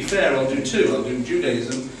 Just to be fair, I'll do 2. I'll do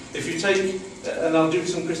Judaism. If you take, and I'll do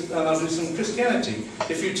some Christianity.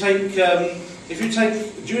 If you take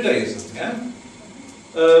Judaism, yeah.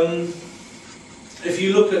 If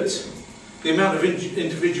you look at the amount of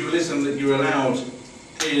individualism that you're allowed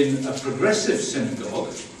in a progressive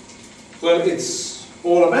synagogue, well, it's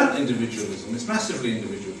all about individualism. It's massively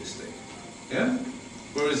individualistic, yeah.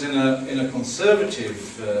 Whereas in a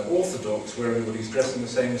conservative Orthodox, where everybody's dressing the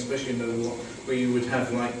same, especially where you would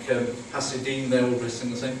have like Hasidim, they're all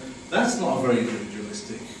dressing the same. That's not a very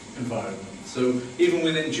individualistic environment. So even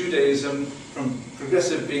within Judaism, from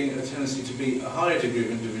progressive being a tendency to be a higher degree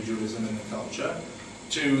of individualism in the culture,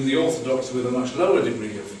 to the Orthodox with a much lower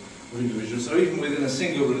degree of individualism. So even within a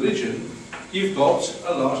single religion, you've got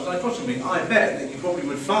a large dichotomy. I bet that you probably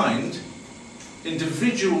would find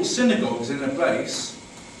individual synagogues in a place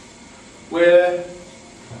where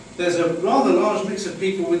there's a rather large mix of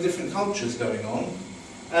people with different cultures going on,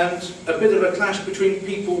 and a bit of a clash between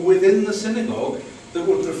people within the synagogue that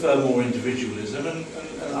would prefer more individualism and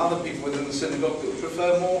other people within the synagogue that would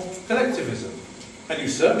prefer more collectivism. And you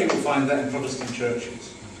certainly will find that in Protestant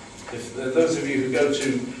churches. If those of you who go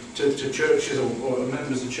to churches or are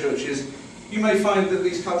members of churches, you may find that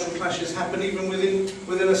these cultural clashes happen even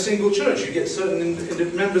within a single church. You get certain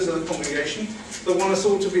members of the congregation that want us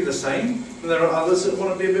all to be the same, and there are others that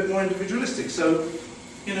want to be a bit more individualistic. So,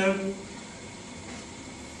 you know,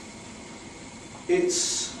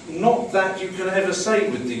 it's not that you can ever say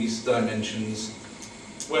with these dimensions,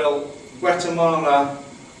 well, Guatemala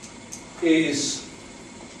is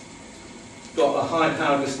got a high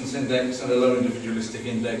power distance index and a low individualistic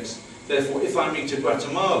index. Therefore, if I meet a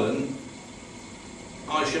Guatemalan,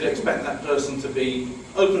 I should expect that person to be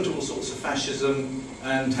open to all sorts of fascism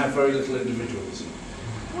and have very little individualism.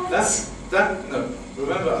 What? No,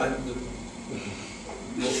 remember,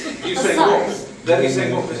 you saying what? Then he's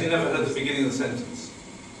saying what because you never heard the beginning of the sentence.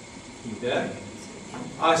 Yeah?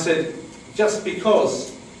 I said, just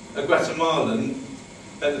because a Guatemalan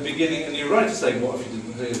at the beginning, and you're right to say what if you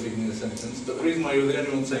didn't hear the beginning of the sentence, but the reason why you're the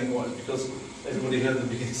only one saying what is because everybody heard the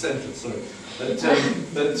beginning of the sentence, sorry.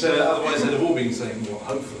 But otherwise they'd have all been saying what,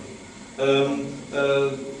 hopefully.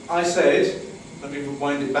 I said, let me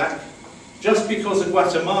wind it back, just because a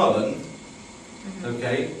Guatemalan,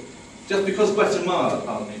 okay, just because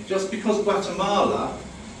Guatemala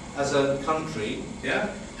as a country, yeah,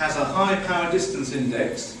 has a high power distance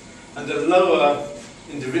index and a lower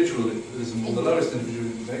individualism, or the lowest individual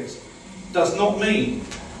index, does not mean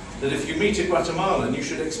that if you meet a Guatemalan, you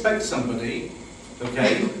should expect somebody,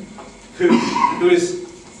 okay, who is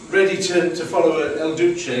ready to follow El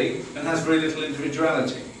Duce and has very little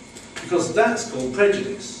individuality. Because that's called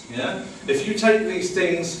prejudice, yeah? If you take these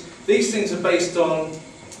things are based on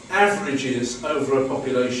averages over a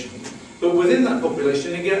population, but within that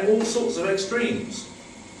population you get all sorts of extremes,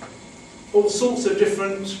 all sorts of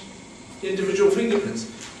different individual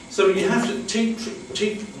fingerprints. So you have to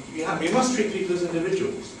you must treat people as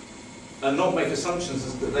individuals and not make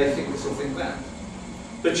assumptions that they think this or think that.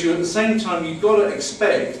 But you, at the same time, you've got to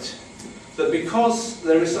expect that because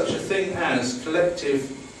there is such a thing as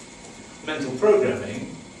collective mental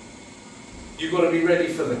programming, you've got to be ready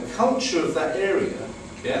for the culture of that area,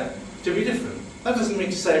 yeah, to be different. That doesn't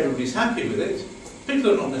mean to say everybody's happy with it.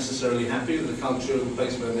 People are not necessarily happy with the culture of the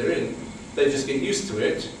place where they're in. They just get used to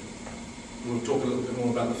it. We'll talk a little bit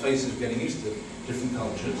more about the phases of getting used to different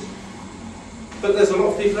cultures. But there's a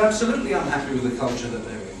lot of people absolutely unhappy with the culture that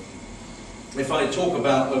they're in. If I talk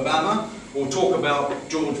about Obama, or talk about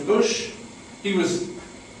George Bush,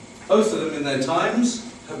 both of them in their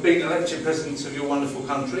times have been elected presidents of your wonderful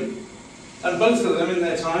country, and both of them in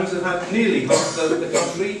their times have had nearly half the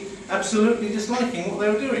country absolutely disliking what they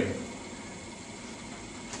were doing.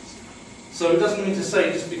 So it doesn't mean to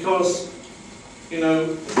say just because, you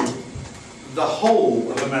know, the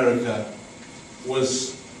whole of America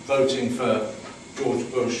was voting for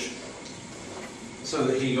George Bush so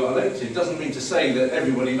that he got elected, doesn't mean to say that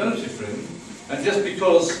everybody voted for him. And just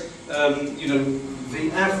because, you know,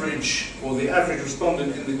 the average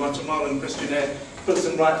respondent in the Guatemalan questionnaire puts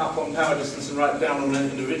them right up on power distance and right down on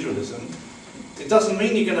individualism, it doesn't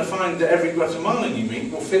mean you're going to find that every Guatemalan you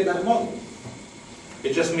meet will fit that model.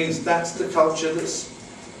 It just means that's the culture that's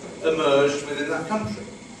emerged within that country.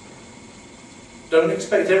 Don't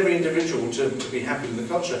expect every individual to be happy with the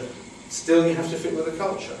culture. Still, you have to fit with the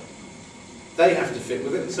culture. They have to fit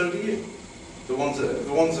with it, and so do you. The ones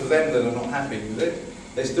of them that are not happy with it,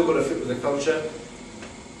 they still got to fit with the culture.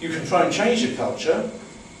 You can try and change the culture,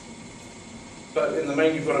 but in the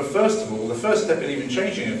main, you've got to first of all, the first step in even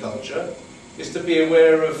changing a culture is to be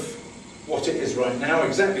aware of what it is right now,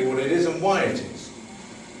 exactly what it is, and why it is.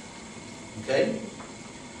 Okay?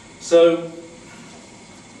 So,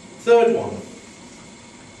 third one,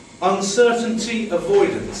 uncertainty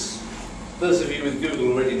avoidance. Those of you with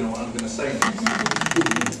Google already know what I'm going to say next.